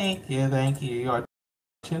for it. Thank you. You are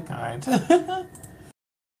too kind.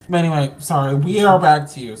 But anyway, sorry, we are back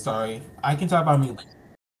to you. Sorry, I can talk about me later.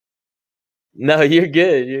 No, you're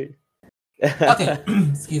good. Okay,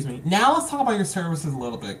 excuse me. Now let's talk about your services a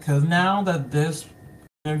little bit, because now that this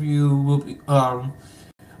interview will be,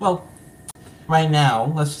 well, right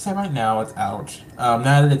now, let's just say right now it's out. Now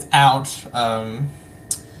that it's out,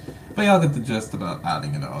 but y'all get the gist about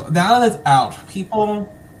adding it all. Now that it's out,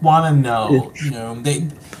 people want to know, they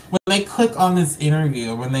when they click on this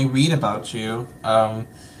interview, when they read about you,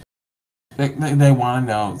 they want to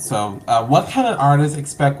know. So, what can an artist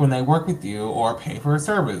expect when they work with you or pay for a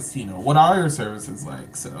service? What are your services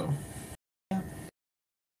like? So, yeah.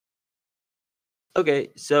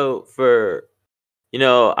 Okay, so for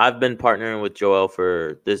I've been partnering with Joel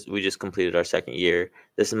for this. We just completed our second year.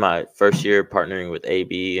 This is my first year partnering with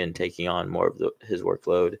AB and taking on more of his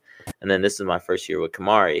workload. And then this is my first year with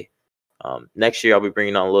Kamari. Next year, I'll be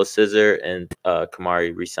bringing on Lil Scissor, and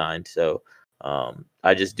Kamari resigned. So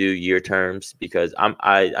I just do year terms because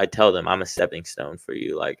I tell them I'm a stepping stone for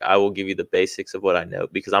you. Like I will give you the basics of what I know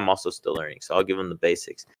because I'm also still learning. So I'll give them the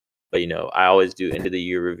basics. But I always do end of the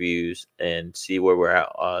year reviews and see where we're at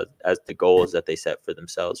as the goals that they set for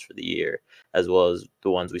themselves for the year, as well as the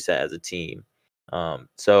ones we set as a team.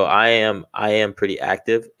 So I am pretty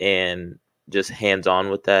active and just hands on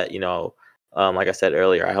with that. Like I said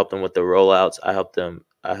earlier, I help them with the rollouts. I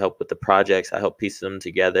help with the projects. I help piece them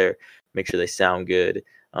together, make sure they sound good.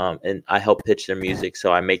 And I help pitch their music.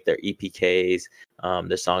 So I make their EPKs,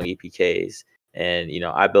 their song EPKs. And,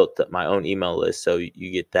 I built my own email list. So you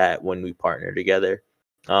get that when we partner together.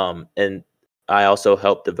 And I also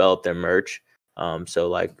helped develop their merch. So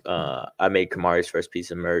like I made Kamari's first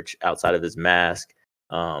piece of merch outside of his mask.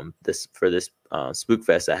 This Spook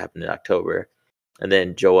Fest that happened in October. And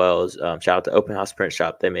then Joel's, shout out to Open House Print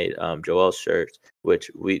Shop. They made Joel's shirts,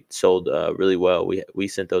 which we sold really well. We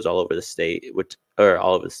sent those all over the state,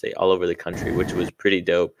 all over the country, which was pretty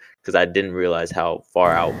dope because I didn't realize how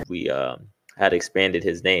far out we had expanded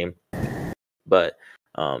his name. But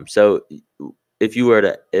so if people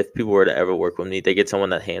were to ever work with me, they get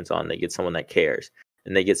someone that hands on, they get someone that cares,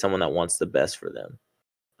 and they get someone that wants the best for them.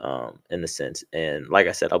 In the sense, and like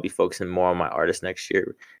I said, I'll be focusing more on my artists next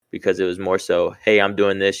year because it was more so, hey, I'm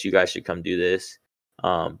doing this, you guys should come do this.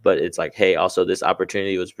 But it's like, hey, also this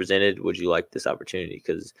opportunity was presented. Would you like this opportunity?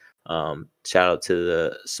 Because shout out to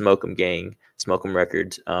the Smoke'em gang, Smoke'em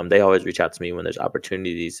Records. They always reach out to me when there's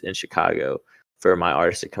opportunities in Chicago for my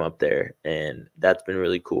artists to come up there, and that's been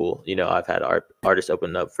really cool. You know, I've had artists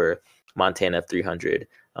open up for Montana 300,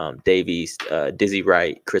 Dave East, Dizzy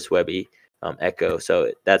Wright, Chris Webby, Echo.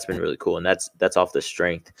 So that's been really cool, and that's off the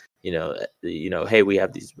strength. You know, hey, we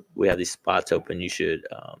have these spots open. You should,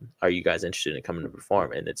 are you guys interested in coming to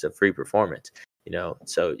perform? And it's a free performance. You know,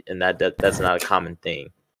 so and that's not a common thing.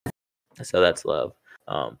 So that's love.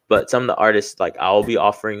 But some of the artists like I'll be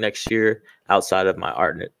offering next year outside of my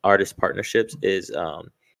artist partnerships is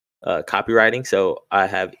copywriting. So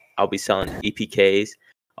I'll be selling EPKs.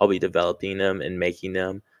 I'll be developing them and making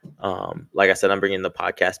them. Like I said, I'm bringing the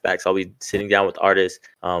podcast back. So I'll be sitting down with artists,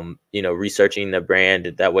 researching the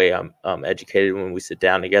brand. That way I'm educated when we sit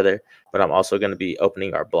down together. But I'm also going to be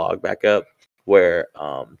opening our blog back up where,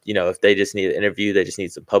 if they just need an interview, they just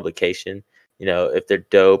need some publication. You know, if they're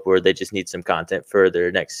dope or they just need some content for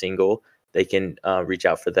their next single, they can reach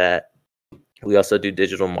out for that. We also do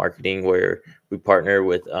digital marketing where we partner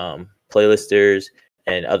with playlisters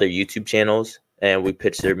and other YouTube channels, and we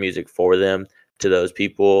pitch their music for them to those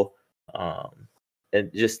people,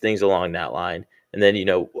 and just things along that line. And then,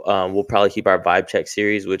 we'll probably keep our Vibe Check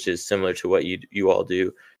series, which is similar to what you all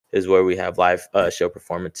do, is where we have live show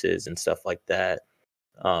performances and stuff like that.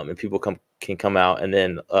 And people can come out. And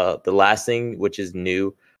then the last thing, which is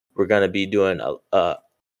new, we're going to be doing a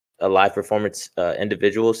live performance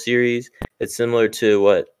individual series. It's similar to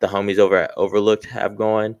what the homies over at Overlooked have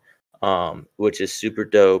going, which is super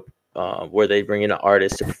dope, where they bring in an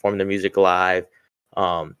artist to perform the music live,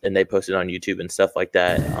 and they post it on YouTube and stuff like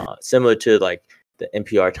that, similar to like the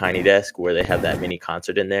NPR Tiny Desk, where they have that mini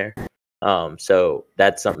concert in there. So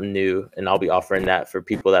that's something new, and I'll be offering that for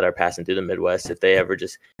people that are passing through the Midwest if they ever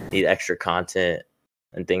just need extra content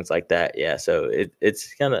and things like that. Yeah, so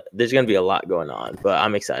there's gonna be a lot going on, but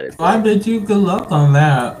I'm excited. I bid you good luck on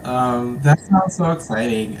that. That sounds so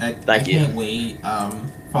exciting. Thank you. Can't wait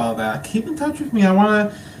for all that. Keep in touch with me. I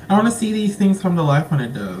wanna see these things come to life when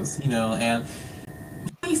it does. And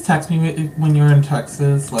please text me when you're in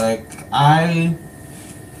Texas.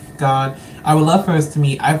 I would love for us to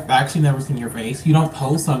meet. I've actually never seen your face. You don't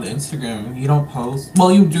post on Instagram. You don't post.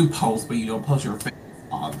 Well, you do post, but you don't post your face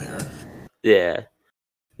on there. Yeah.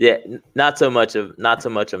 Not so much of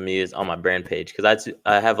me is on my brand page, because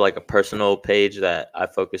I have like a personal page that I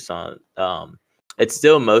focus on. It's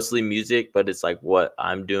still mostly music, but it's like what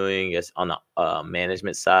I'm doing is on the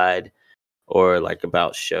management side, or like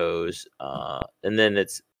about shows. And then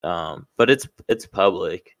but it's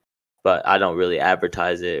public. But I don't really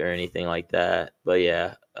advertise it or anything like that. But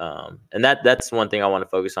yeah, and that's one thing I want to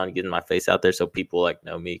focus on, getting my face out there so people like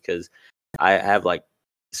know me, because I have like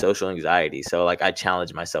social anxiety. So like I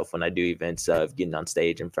challenge myself when I do events of getting on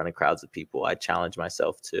stage in front of crowds of people. I challenge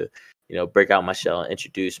myself to, break out my shell and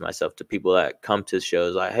introduce myself to people that come to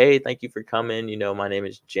shows. Like, hey, thank you for coming. My name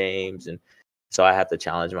is James, and so I have to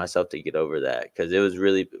challenge myself to get over that, because it was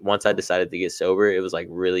really, once I decided to get sober, it was like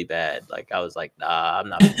really bad. Like I was like, nah, I'm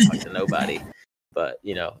not gonna talk to nobody. But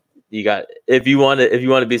you got, if you want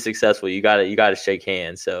to be successful, you got to shake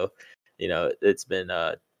hands. So it's been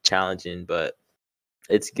challenging, but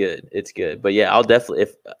it's good. It's good. But yeah, I'll definitely,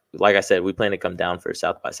 if like I said, we plan to come down for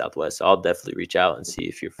South by Southwest, so I'll definitely reach out and see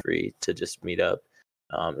if you're free to just meet up.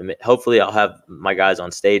 And hopefully I'll have my guys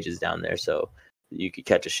on stages down there, so you could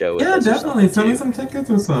catch a show with us. Yeah, definitely. Send me some tickets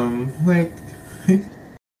or something.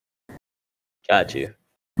 Got you.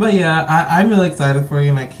 But yeah, I'm really excited for you,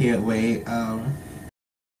 and I can't wait.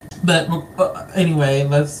 But anyway,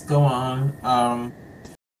 let's go on. I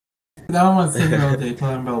don't want to sit here all day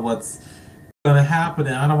talking about what's going to happen,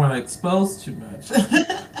 and I don't want to expose too much.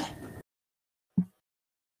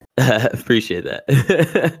 Appreciate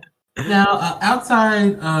that. Now,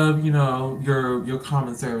 outside of your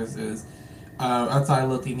common services, outside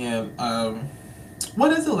looking at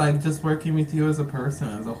what is it like just working with you as a person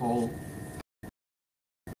as a whole?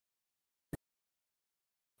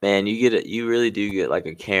 man, you really do get like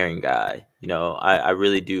a caring guy. You know, I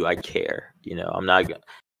really do. I care. You know, I'm not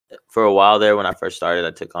for a while there when I first started,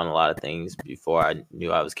 I took on a lot of things before I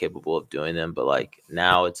knew I was capable of doing them. But like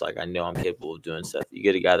now, it's like I know I'm capable of doing stuff. You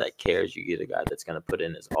get a guy that cares. You get a guy that's gonna put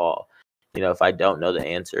in his all. You know, if I don't know the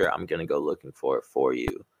answer, I'm gonna go looking for it for you.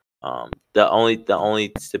 The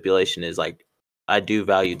only stipulation is like I do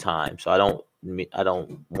value time, so I don't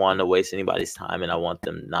want to waste anybody's time, and I want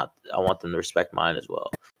them to respect mine as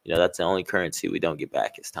well. You know, that's the only currency we don't get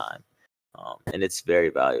back is time, and it's very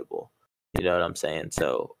valuable. You know what I'm saying?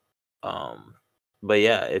 So, but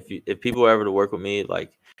yeah, if people are ever to work with me,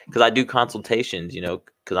 like, because I do consultations, you know,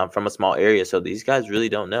 because I'm from a small area, so these guys really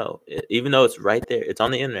don't know. Even though it's right there, it's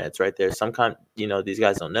on the internet, it's right there. You know, these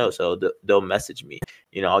guys don't know, so they'll message me.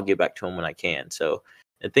 You know, I'll get back to them when I can. So,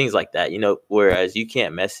 and things like that, you know. Whereas you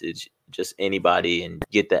can't message just anybody and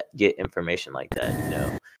get information like that, you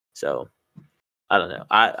know. So I don't know.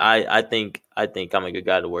 I think I'm a good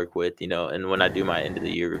guy to work with, you know. And when I do my end of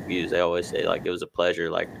the year reviews, I always say like it was a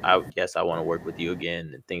pleasure. Like I want to work with you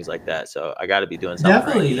again and things like that. So I got to be doing something right,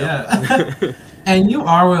 Definitely, you know? yeah. And you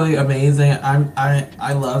are really amazing.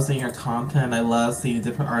 I love seeing your content. I love seeing the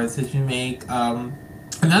different artists that you make. And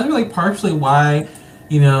that's really partially why,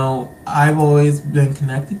 you know, I've always been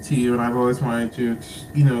connected to you, and I've always wanted to,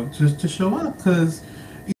 you know, just to show up because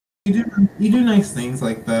you do nice things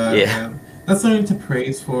like that. Yeah. And that's something to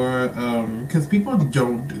praise for. Because people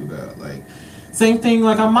don't do that. Like, same thing.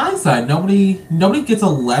 Like on my side, nobody gets a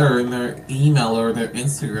letter in their email or their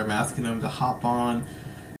Instagram asking them to hop on.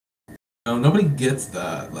 No, nobody gets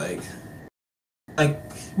that. Like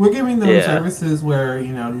we're giving them Yeah. services where,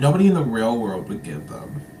 you know, nobody in the real world would give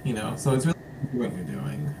them. You know, so it's really what you're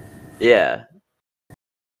doing. Yeah.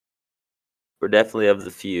 We're definitely of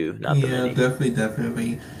the few, not the Yeah, many.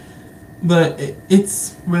 definitely. But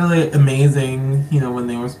it's really amazing, you know, when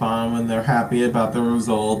they respond, when they're happy about the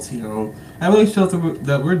results. You know, that really shows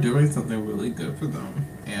that we're doing something really good for them,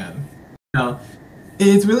 and you know,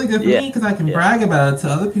 it's really good for Yeah. me because I can brag about it to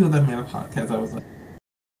other people that made a podcast. I was like,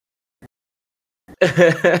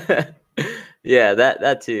 yeah,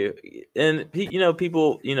 that too. And you know,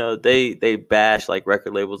 people, you know, they bash like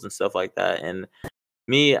record labels and stuff like that. And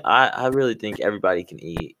me, I really think everybody can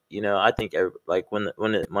eat. You know, I think like when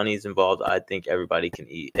the money's involved, I think everybody can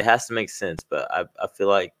eat. It has to make sense, but I feel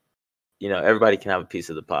like, you know, everybody can have a piece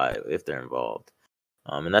of the pie if they're involved.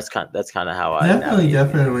 And that's kind of how I navigate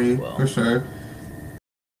definitely, as well.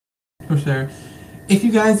 for sure. If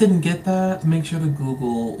you guys didn't get that, make sure to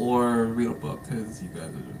Google or read a book because you guys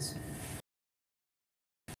are just.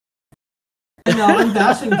 No, I'm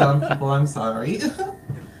bashing dumb people. I'm sorry.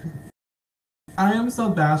 I am so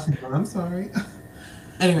bashing them. I'm sorry.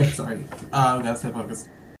 Anyway, sorry. Gotta stay focused.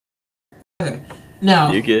 Okay.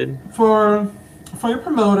 Now, You good? For your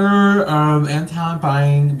promoter and talent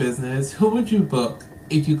buying business, who would you book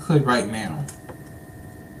if you could right now?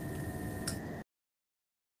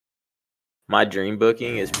 My dream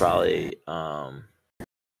booking is probably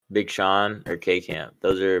Big Sean or K Camp.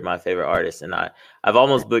 Those are my favorite artists, and I've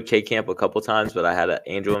almost booked K Camp a couple times, but I had an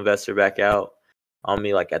angel investor back out on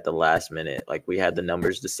me like at the last minute. Like we had the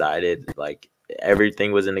numbers decided, like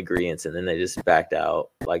everything was in agreement, and then they just backed out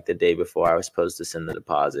like the day before I was supposed to send the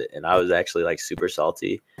deposit, and I was actually like super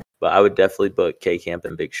salty. But I would definitely book K Camp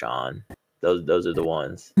and Big Sean. Those are the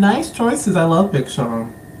ones. Nice choices. I love Big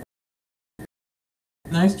Sean.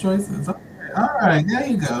 Nice choices. All right, there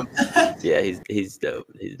you go. Yeah, he's dope.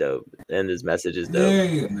 He's dope, and his message is dope. There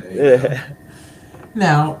you go.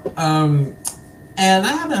 Now, and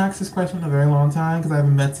I haven't asked this question in a very long time because I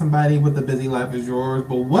haven't met somebody with a busy life as yours.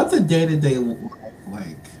 But what's a day-to-day life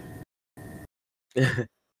like?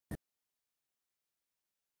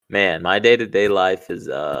 Man, my day-to-day life is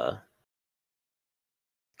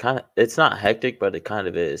it's not hectic, but it kind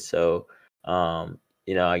of is. So,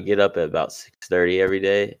 you know, I get up at about 6:30 every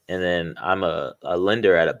day, and then I'm a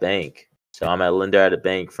lender at a bank. So I'm a lender at a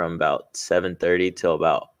bank from about 7:30 till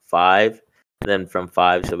about 5. And then from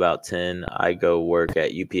 5 to about 10, I go work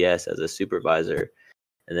at UPS as a supervisor.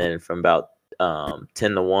 And then from about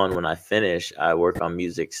 10 to 1, when I finish, I work on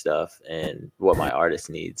music stuff and what my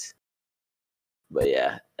artist needs. But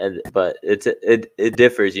yeah, but it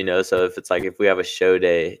differs, you know. So if it's like if we have a show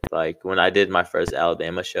day, like when I did my first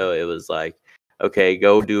Alabama show, it was like, okay,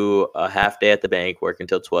 go do a half day at the bank, work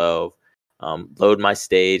until 12, load my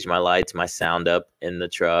stage, my lights, my sound up in the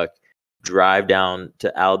truck, drive down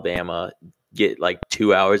to Alabama, get like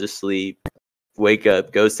 2 hours of sleep, wake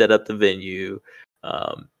up, go set up the venue,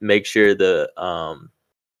 make sure the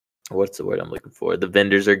what's the word I'm looking for? The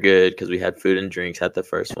vendors are good because we had food and drinks at the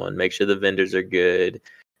first one. Make sure the vendors are good.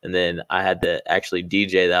 and then I had to actually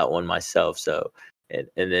DJ that one myself. So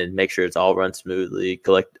and then make sure it's all run smoothly,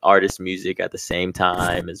 collect artist music at the same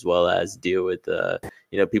time, as well as deal with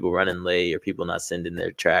people running late or people not sending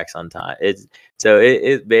their tracks on time.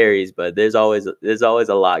 It varies, but there's always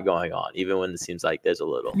a lot going on, even when it seems like there's a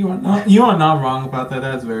little. You are not wrong about that.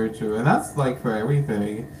 That's very true, and that's like for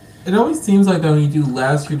everything. It always seems like that when you do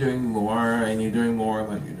less, you're doing more, and you're doing more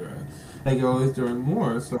you're always doing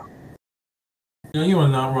more. So you are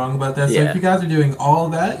not wrong about that. So if you guys are doing all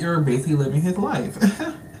that, you're basically living his life.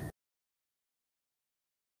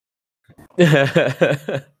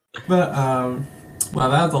 But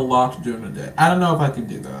well, that's a lot to do in a day. I don't know if I can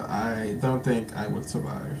do that. I don't think I would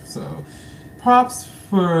survive. So props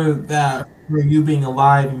for that, for you being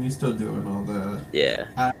alive and you still doing all that.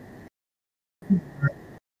 Yeah.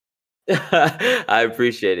 I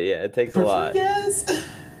appreciate it. Yeah, it takes a lot. Yes.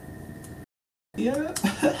 Yeah.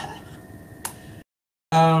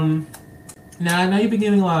 Now I know you've been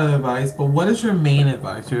giving a lot of advice, but what is your main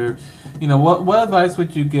advice? What advice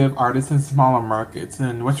would you give artists in smaller markets,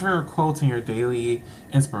 and what's your quotes and your daily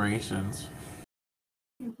inspirations?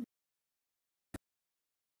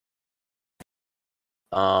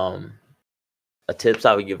 A tips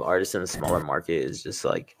I would give artists in a smaller market is just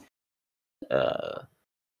like,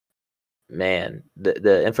 man,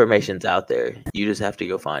 the information's out there. You just have to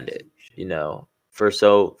go find it. For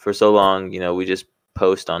so long, we just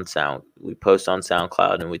post on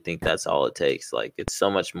SoundCloud and we think that's all it takes. Like, it's so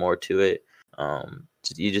much more to it.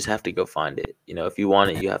 You just have to go find it. If you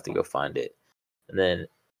want it, you have to go find it. And then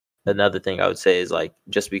another thing I would say is, like,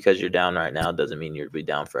 just because you're down right now doesn't mean you'll be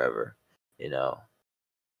down forever.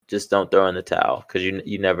 Just don't throw in the towel, because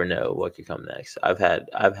you never know what could come next. I've had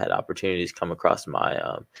opportunities come across my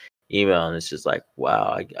email, and it's just like,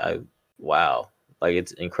 wow, wow. Like,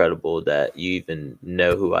 it's incredible that you even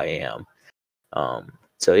know who I am.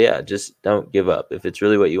 So yeah, just don't give up if it's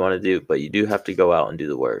really what you want to do, but you do have to go out and do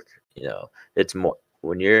the work. It's more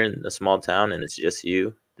when you're in a small town and it's just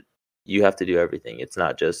you have to do everything. It's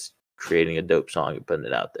not just creating a dope song and putting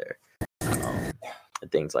it out there,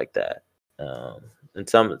 and things like that. And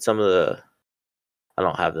some of the, I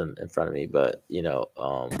don't have them in front of me, but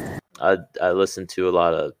I listen to a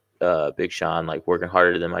lot of Big Sean, like Working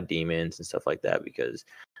Harder Than My Demons and stuff like that, because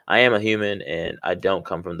I am a human and I don't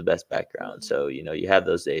come from the best background. So, you have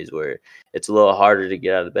those days where it's a little harder to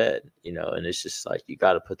get out of bed, and it's just like, you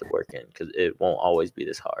got to put the work in, because it won't always be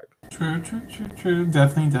this hard. True.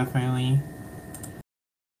 Definitely.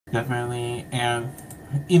 And,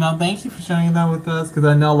 thank you for sharing that with us, because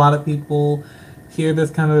I know a lot of people hear this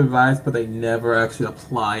kind of advice, but they never actually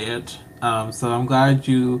apply it. So I'm glad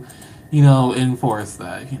you enforce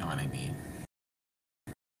that, if you know what I mean.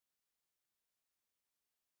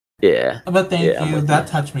 Yeah. But thank you. That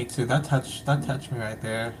touched me too. That touched me right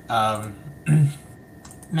there.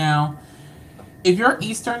 Now, if you're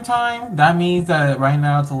Eastern time, that means that right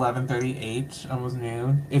now it's 11:38, almost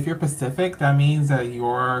noon. If you're Pacific, that means that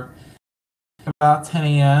you're about 10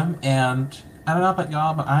 a.m. And I don't know about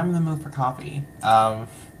y'all, but I'm in the mood for coffee.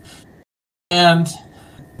 And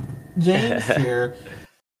James here,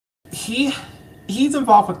 he's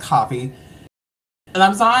involved with coffee. And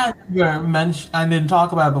I'm sorry I didn't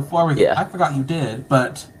talk about it before. I forgot you did.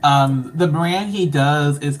 But the brand he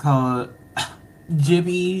does is called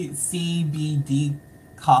Jibby CBD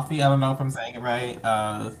Coffee. I don't know if I'm saying it right.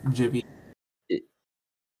 Jibby.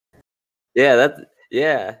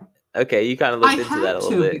 Yeah. Okay, you kind of looked into that a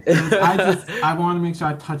little bit. I want to make sure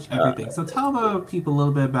I touch everything. So tell the people a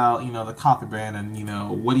little bit about the coffee brand, and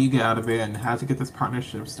what do you get out of it, and how to get this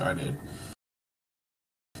partnership started.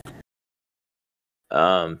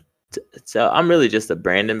 So I'm really just a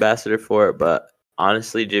brand ambassador for it, but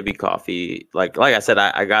honestly, Jibby Coffee, like I said,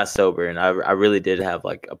 I got sober, and I really did have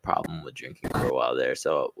like a problem with drinking for a while there.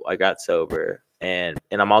 So I got sober, and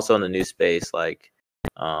I'm also in the new space. Like,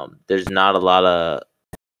 there's not a lot of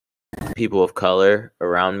people of color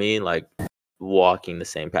around me, like, walking the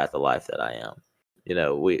same path of life that I am.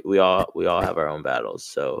 We all have our own battles.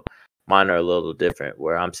 So mine are a little different,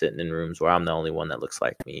 where I'm sitting in rooms where I'm the only one that looks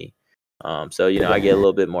like me. So I get a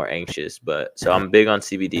little bit more anxious, but so I'm big on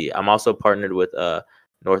CBD. I'm also partnered with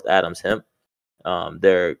North Adams Hemp.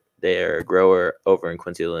 They're a grower over in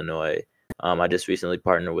Quincy, Illinois. I just recently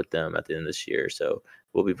partnered with them at the end of this year, so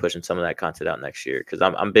we'll be pushing some of that content out next year, because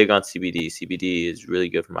I'm big on CBD. CBD is really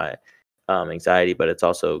good for my anxiety, but it's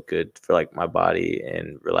also good for like my body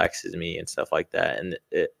and relaxes me and stuff like that. And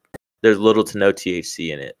there's little to no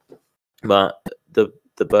THC in it. But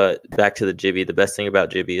but back to the Jibby, the best thing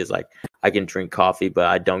about Jibby is, like, I can drink coffee, but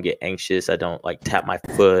I don't get anxious. I don't like tap my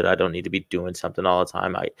foot. I don't need to be doing something all the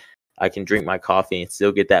time. I can drink my coffee and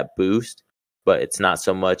still get that boost, but it's not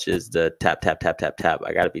so much as the tap tap tap tap tap.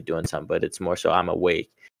 I got to be doing something, but it's more so I'm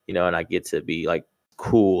awake, and I get to be like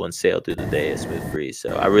cool and sail through the day a smooth breeze.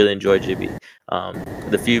 So I really enjoy Jibby.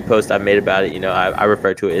 The few posts I've made about it, I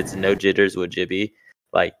refer to it. It's no jitters with Jibby,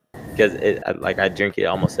 like because I drink it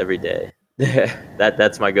almost every day.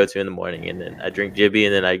 That's my go-to in the morning, and then I drink Jibby,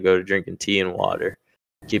 and then I go to drinking tea and water.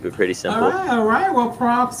 Keep it pretty simple. All right. Well,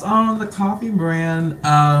 props on the coffee brand.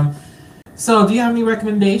 So, do you have any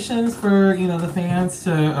recommendations for the fans to?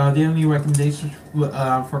 Do you have any recommendations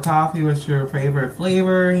for coffee? What's your favorite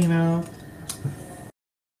flavor?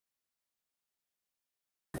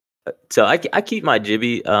 So I keep my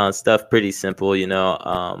Jibby stuff pretty simple.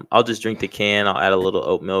 I'll just drink the can. I'll add a little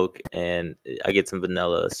oat milk, and I get some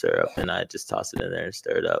vanilla syrup, and I just toss it in there and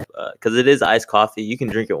stir it up. Because it is iced coffee. You can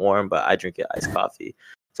drink it warm, but I drink it iced coffee.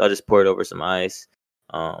 So I'll just pour it over some ice,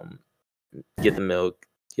 get the milk,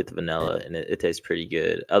 get the vanilla, and it tastes pretty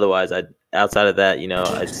good. Otherwise, outside of that,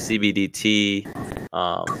 I CBD tea.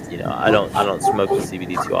 I don't smoke the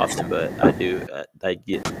CBD too often, but I do.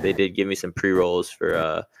 They did give me some pre-rolls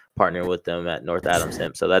for partnering with them at North Adams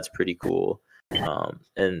Hemp, so that's pretty cool.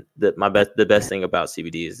 And the best thing about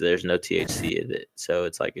CBD is there's no THC in it, so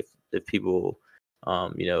it's like if people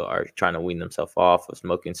are trying to wean themselves off of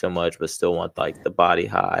smoking so much, but still want like the body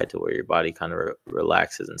high to where your body kind of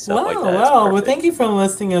relaxes and stuff like that. Well, thank you for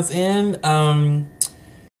listening us in.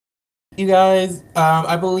 You guys,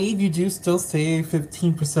 I believe you do still save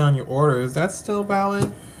 15% on your order. Is that still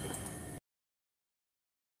valid?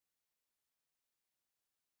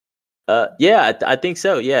 Yeah, I think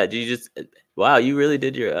so. Yeah, wow, you really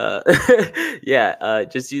did your yeah.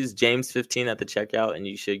 Just use James15 at the checkout, and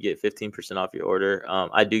you should get 15% off your order.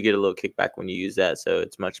 I do get a little kickback when you use that, so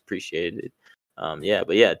it's much appreciated.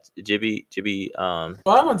 Jibby. Well,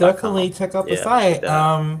 I'm gonna definitely check out the site.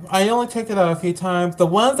 I only checked it out a few times. The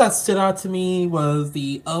ones that stood out to me was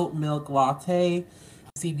the oat milk latte,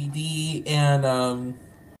 CBD, and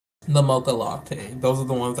the mocha latte. Those are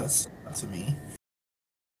the ones that stood out to me.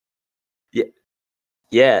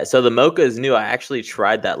 Yeah. So the mocha is new. I actually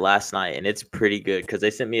tried that last night, and it's pretty good because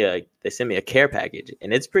they sent me a care package,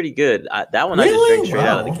 and it's pretty good. That one really? I just drank straight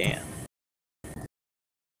out of the can.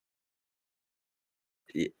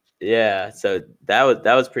 Yeah, so that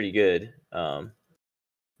was pretty good.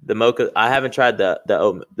 The mocha, I haven't tried the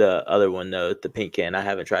other one though, the pink can. I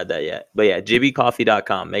haven't tried that yet. But yeah,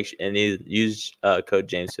 jibbycoffee.com. Make sure and use code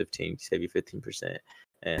James15 to save you 15%.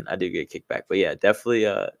 And I do get a kickback. But yeah, definitely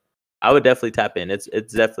I would definitely tap in. It's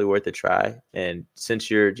definitely worth a try. And since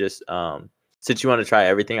you're just since you want to try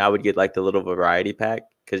everything, I would get like the little variety pack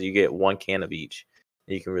because you get one can of each.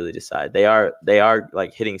 You can really decide. They are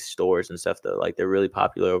like hitting stores and stuff though. Like they're really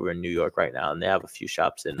popular over in New York right now, and they have a few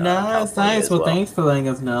shops in nice. Well, thanks for letting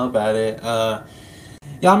us know about it.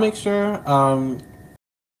 Y'all make sure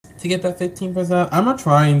to get that 15%. I'm gonna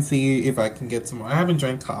try and see if I can get some more. I haven't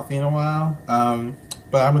drank coffee in a while,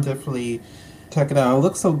 but I'm gonna definitely check it out. It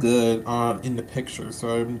looks so good in the picture,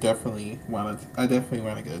 so I definitely want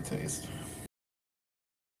to get a taste.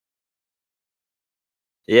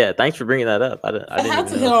 Yeah, thanks for bringing that up. I had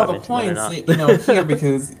to hit all the points, here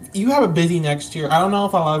because you have a busy next year. I don't know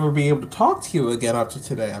if I'll ever be able to talk to you again after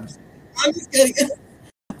today. I'm just kidding.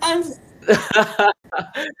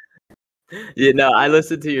 I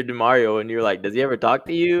listened to your DeMario and you were like, does he ever talk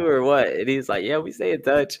to you or what? And he's like, yeah, we stay in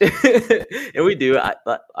touch. And we do.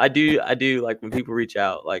 I do like when people reach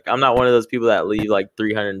out, like I'm not one of those people that leave like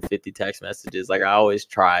 350 text messages. Like I always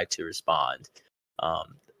try to respond.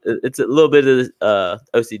 It's a little bit of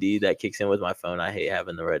OCD that kicks in with my phone. I hate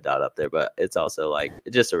having the red dot up there, but it's also like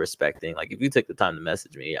just a respect thing. Like if you took the time to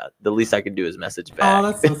message me, the least I could do is message back. Oh,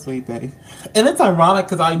 that's so sweet, baby. And it's ironic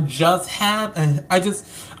because I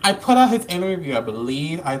put out his interview. I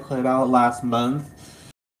believe I put it out last month.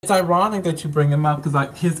 It's ironic that you bring him up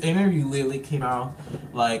because his interview literally came out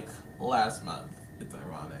like last month. It's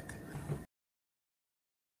ironic.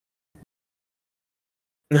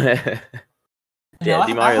 Yeah,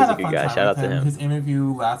 DeMario's a good guy. Shout out to him. His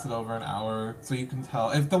interview lasted over an hour, so you can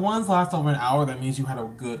tell. If the ones last over an hour, that means you had a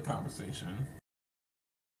good conversation.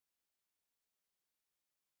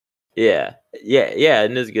 Yeah,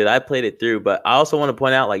 and it was good. I played it through, but I also want to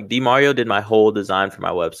point out, like, DeMario did my whole design for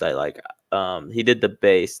my website. Like, he did the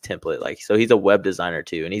base template. Like, so he's a web designer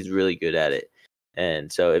too, and he's really good at it.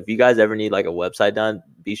 And so if you guys ever need like a website done,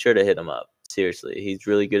 be sure to hit him up. Seriously, he's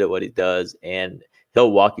really good at what he does, and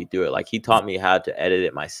he'll walk you through it. Like he taught me how to edit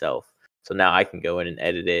it myself. So now I can go in and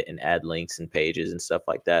edit it and add links and pages and stuff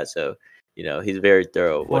like that. So, he's very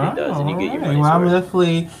thorough at what he does, and you get your money's worth. I'm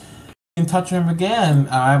definitely in touch with him again.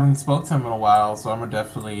 I haven't spoke to him in a while, so I'm gonna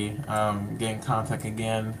definitely get in contact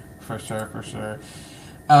again for sure, for sure.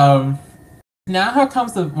 Um, Now here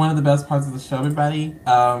comes one of the best parts of the show, everybody.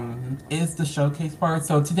 Is the showcase part.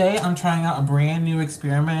 So today I'm trying out a brand new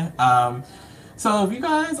experiment. So if you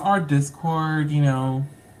guys are Discord,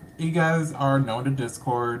 you guys are known to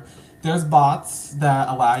Discord. There's bots that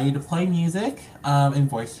allow you to play music in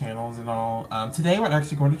voice channels and all. Today we're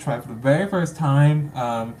actually going to try for the very first time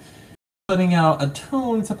putting out a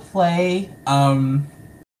tune to play.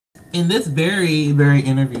 In this very very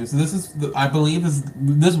interview, so this is I believe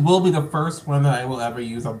this will be the first one that I will ever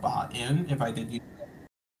use a bot in, if I did use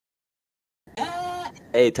it.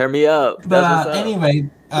 Hey, turn me up. But anyway,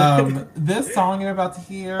 this song you're about to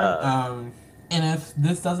hear, and if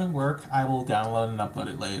this doesn't work, I will download and upload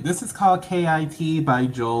it later. This is called KIT by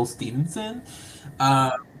Joel Stevenson.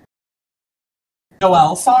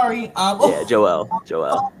 Joel, sorry. Yeah, Joel.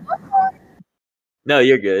 No,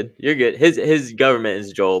 you're good. You're good. His government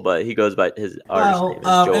is Joel, but he goes by his artist name is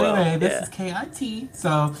Joel. Anyway, this is KIT.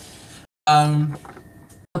 So,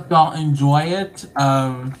 hope y'all enjoy it.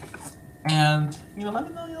 And let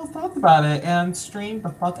me know your thoughts about it and stream the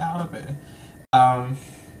fuck out of it.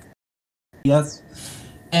 Yes.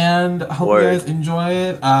 And hope you guys enjoy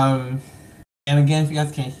it. And again, if you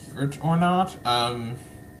guys can't hear it or not,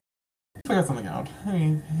 figure something out. I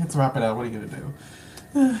mean, let's wrap it up. What are you gonna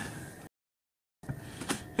do?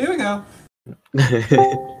 Here we go.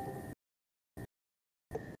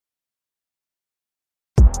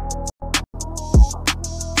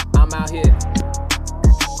 I'm out here.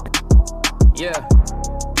 Yeah.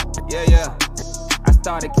 I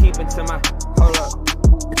started keeping to my. Hold up.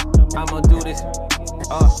 I'ma do this.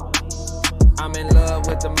 I'm in love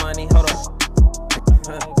with the money. Hold up.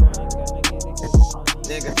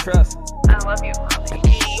 Nigga, trust. I love you,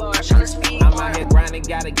 I'm out here grinding,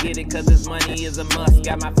 gotta get it, cause this money is a must.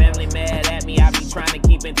 Got my family mad at me, I be trying to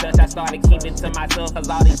keep in touch. I started keeping to myself, cause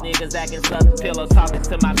all these niggas acting sus. Pillow talking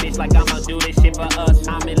to my bitch like I'ma do this shit for us.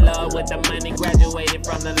 I'm in love with the money, graduated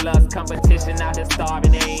from the lust. Competition out here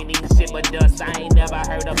starving, they ain't eating shit but dust. I ain't never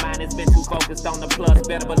heard of mine, it's been too focused on the plus.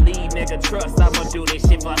 Better believe, nigga, trust, I'ma do this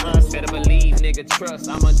shit for us. Better believe, nigga, trust,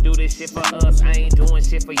 I'ma do this shit for us. I ain't doing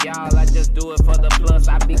shit for y'all, I just do it for the plus.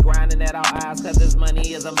 I be grinding at all eyes, cause this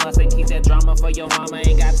money is a must. And keep that drama for your mama,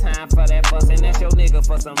 ain't got time for that fuss. And that's your nigga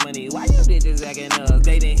for some money. Why you bitches acting us?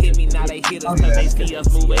 They didn't hit me, now they hit us, cause they see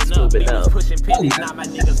us moving up. Niggas pushing pennies, now my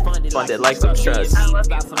niggas funded like some trust.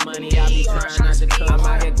 About some money, I be trying not to cut. I'm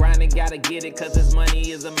out here grinding, gotta get it, cause this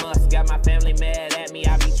money is a must. Got my family mad at me,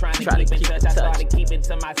 I be trying to keep in touch. I started keeping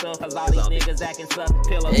to myself, cause all these niggas acting sus.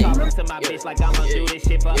 Pillow talking to my bitch like I'ma do this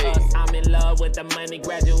shit for us. I'm in love with the money,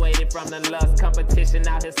 graduated from the lust. Competition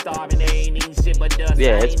out here starving, they ain't eating shit but dust.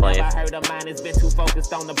 Yeah, it's playing. I heard of mine, it's been too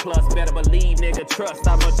focused on the plus. Better believe, nigga, trust,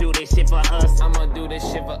 I'ma do this shit for us. I'ma do this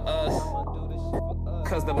shit for us,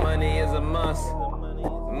 cause the money is a must.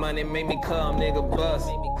 Money make me come, nigga, bust.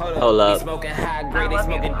 Hold up. He smoking high grade, they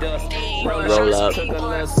smoking dust. Roll up. Took a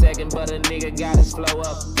little second, but a nigga got to slow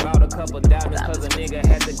up. Bought a couple diamonds, cause a nigga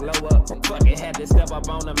had to glow up. Fucking had to step up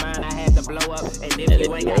on the mind, I had to blow up. And if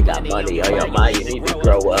you ain't got money on your mind, you need to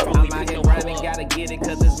grow up. I'm out here grinding, gotta get it,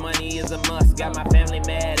 cause this money is a must. Got my family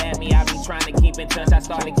mad at me, I be trying to keep in touch. I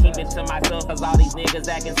started keeping to myself, cause all these niggas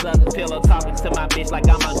acting sus. Pillow talking to my bitch like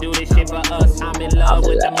I'ma do this shit for us. I'm in love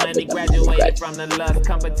with the money, graduated from the lust.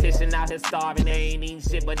 Competition out here starving, they ain't eating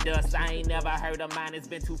shit but dust. I ain't never heard of mine, it's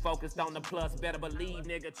been too focused on the plus. Better believe,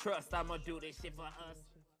 nigga, trust, I'ma do this shit for us.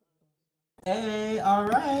 Hey, all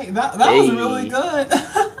right, that was really good.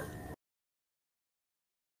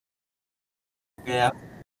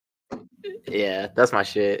 Yeah, that's my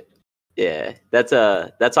shit. Yeah, that's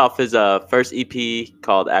off his first EP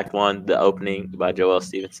called Act One, the opening by Joel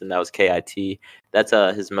Stevenson. That was KIT. That's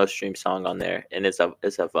his most streamed song on there, and it's a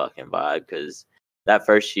fucking vibe because that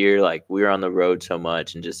first year, like, we were on the road so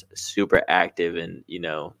much and just super active, and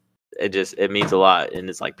it means a lot. And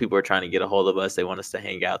it's like people are trying to get a hold of us. They want us to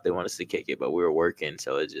hang out. They want us to kick it, but we were working,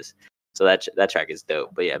 so that track is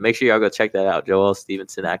dope. But yeah, make sure y'all go check that out. Joel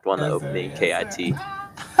Stevenson, Act One, the opening, KIT.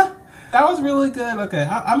 That was really good. Okay,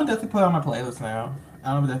 I'm gonna definitely put it on my playlist now.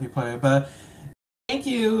 I'm gonna definitely play it. But thank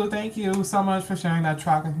you so much for sharing that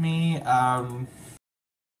track with me.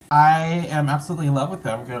 I am absolutely in love with it.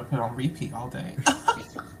 I'm gonna put it on repeat all day.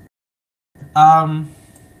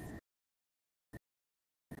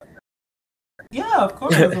 Yeah, of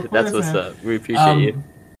course. That's what's up. We appreciate you.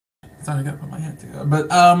 Sorry, I gotta put my head together. But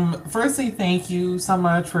firstly, thank you so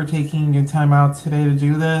much for taking your time out today to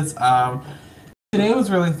do this. Today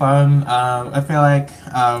was really fun. I feel like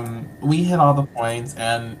we hit all the points,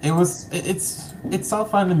 and it's so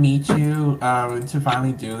fun to meet you, to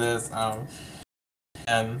finally do this.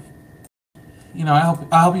 And I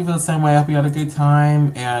hope you feel the same way. I hope you had a good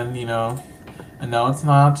time, and I know it's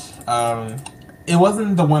not. It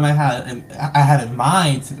wasn't the one I had in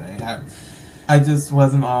mind today. I just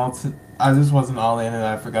wasn't I just wasn't all in, and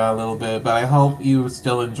I forgot a little bit. But I hope you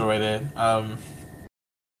still enjoyed it.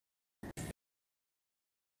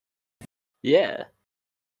 Yeah,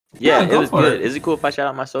 Yeah, it go was for good. it. Is it cool if I shout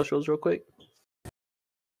out my socials real quick?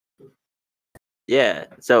 Yeah.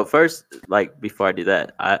 So first, like before I do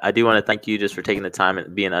that, I do want to thank you just for taking the time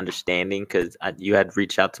and being understanding, because you had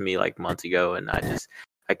reached out to me like months ago, and I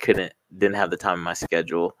didn't have the time in my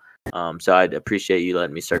schedule. So I'd appreciate you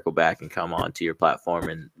letting me circle back and come on to your platform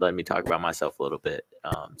and letting me talk about myself a little bit.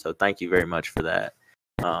 So thank you very much for that.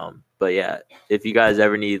 But yeah, if you guys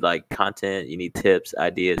ever need like content, you need tips,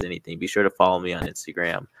 ideas, anything, be sure to follow me on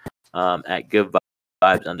Instagram at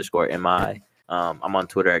goodvibes_mi. I'm on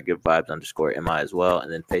Twitter at goodvibes_mi as well,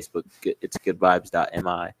 and then Facebook it's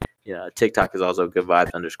goodvibes.mi. TikTok is also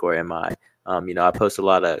goodvibes_mi. I post a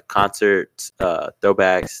lot of concerts,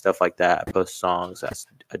 throwbacks, stuff like that. I post songs.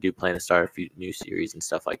 I do plan to start a few new series and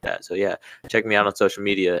stuff like that. So yeah, check me out on social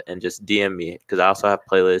media and just DM me, because I also have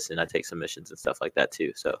playlists and I take submissions and stuff like that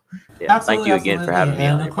too. So yeah, thank you again for having me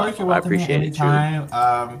And on of your course, you're platform. I welcome here appreciate it truly.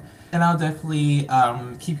 anytime. And I'll definitely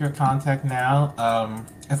keep your contact now.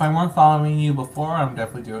 If I weren't following you before, I'm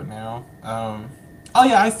definitely doing it now. Oh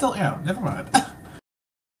yeah, I still am. Never mind.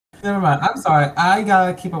 Never mind. I'm sorry. I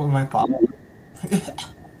gotta keep up with my followers.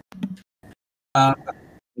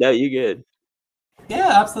 No, you good.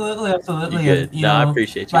 Yeah, absolutely, absolutely. You good. And No, I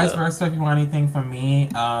appreciate you vice though. versa, if you want anything from me,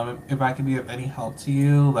 if I could be of any help to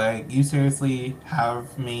you, like you seriously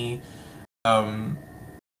have me,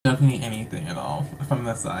 if you need anything at all from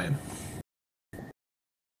this side.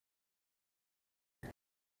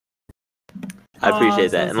 I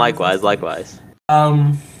appreciate So that, and sweet, so likewise.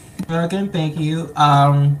 sweet. Again, thank you.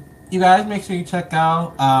 You guys make sure you check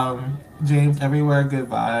out James everywhere. Good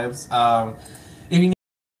vibes. If you need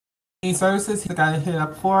any services, he's the guy to hit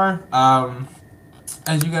up for.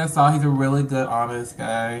 As you guys saw, he's a really good, honest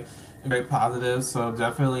guy, very positive. So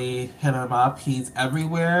definitely hit him up. He's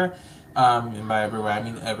everywhere. And by everywhere, I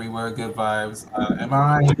mean everywhere. Good vibes. Am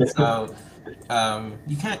I? So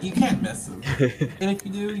you can't miss him. And if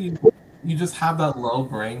you do, you just have that low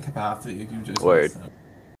brain capacity if you just Word. miss him.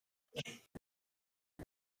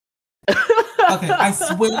 Okay, I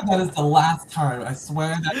swear that is the last time. I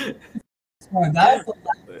swear that is the last.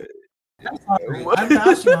 I'm sorry. I'm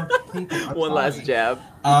bashing on people. I'm One sorry. last jab.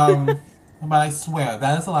 But I swear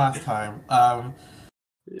that is the last time.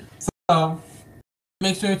 So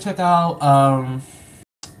make sure to check out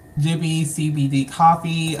Jibby CBD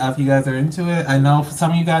Coffee if you guys are into it. I know for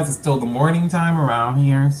some of you guys it's still the morning time around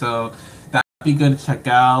here, so that'd be good to check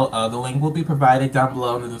out. The link will be provided down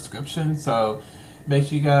below in the description, so make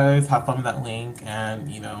sure you guys have fun with that link and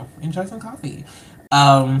enjoy some coffee.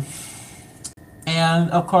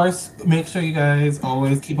 And of course, make sure you guys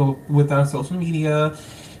always keep up with our social media.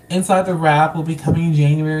 Inside the Wrap will be coming in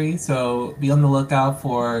January, so be on the lookout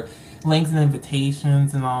for links and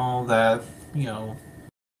invitations and all that,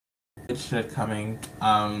 good shit coming.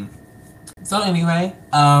 So anyway,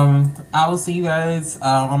 I will see you guys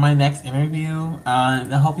on my next interview.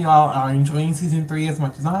 And I hope you all are enjoying season 3 as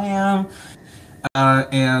much as I am.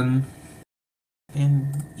 And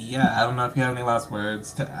yeah, I don't know if you have any last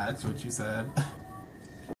words to add to what you said.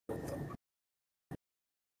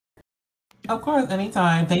 Of course,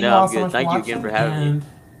 anytime. Thank you all so much Thank for you watching, again for having me.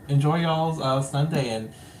 enjoy y'all's Sunday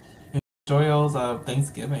and enjoy y'all's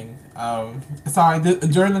Thanksgiving. Sorry,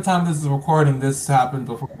 during the time this is recording, this happened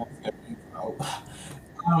before Thanksgiving.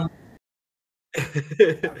 So,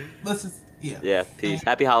 let's just Yeah, peace.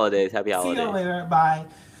 Happy holidays. Happy see y'all holidays. later. Bye.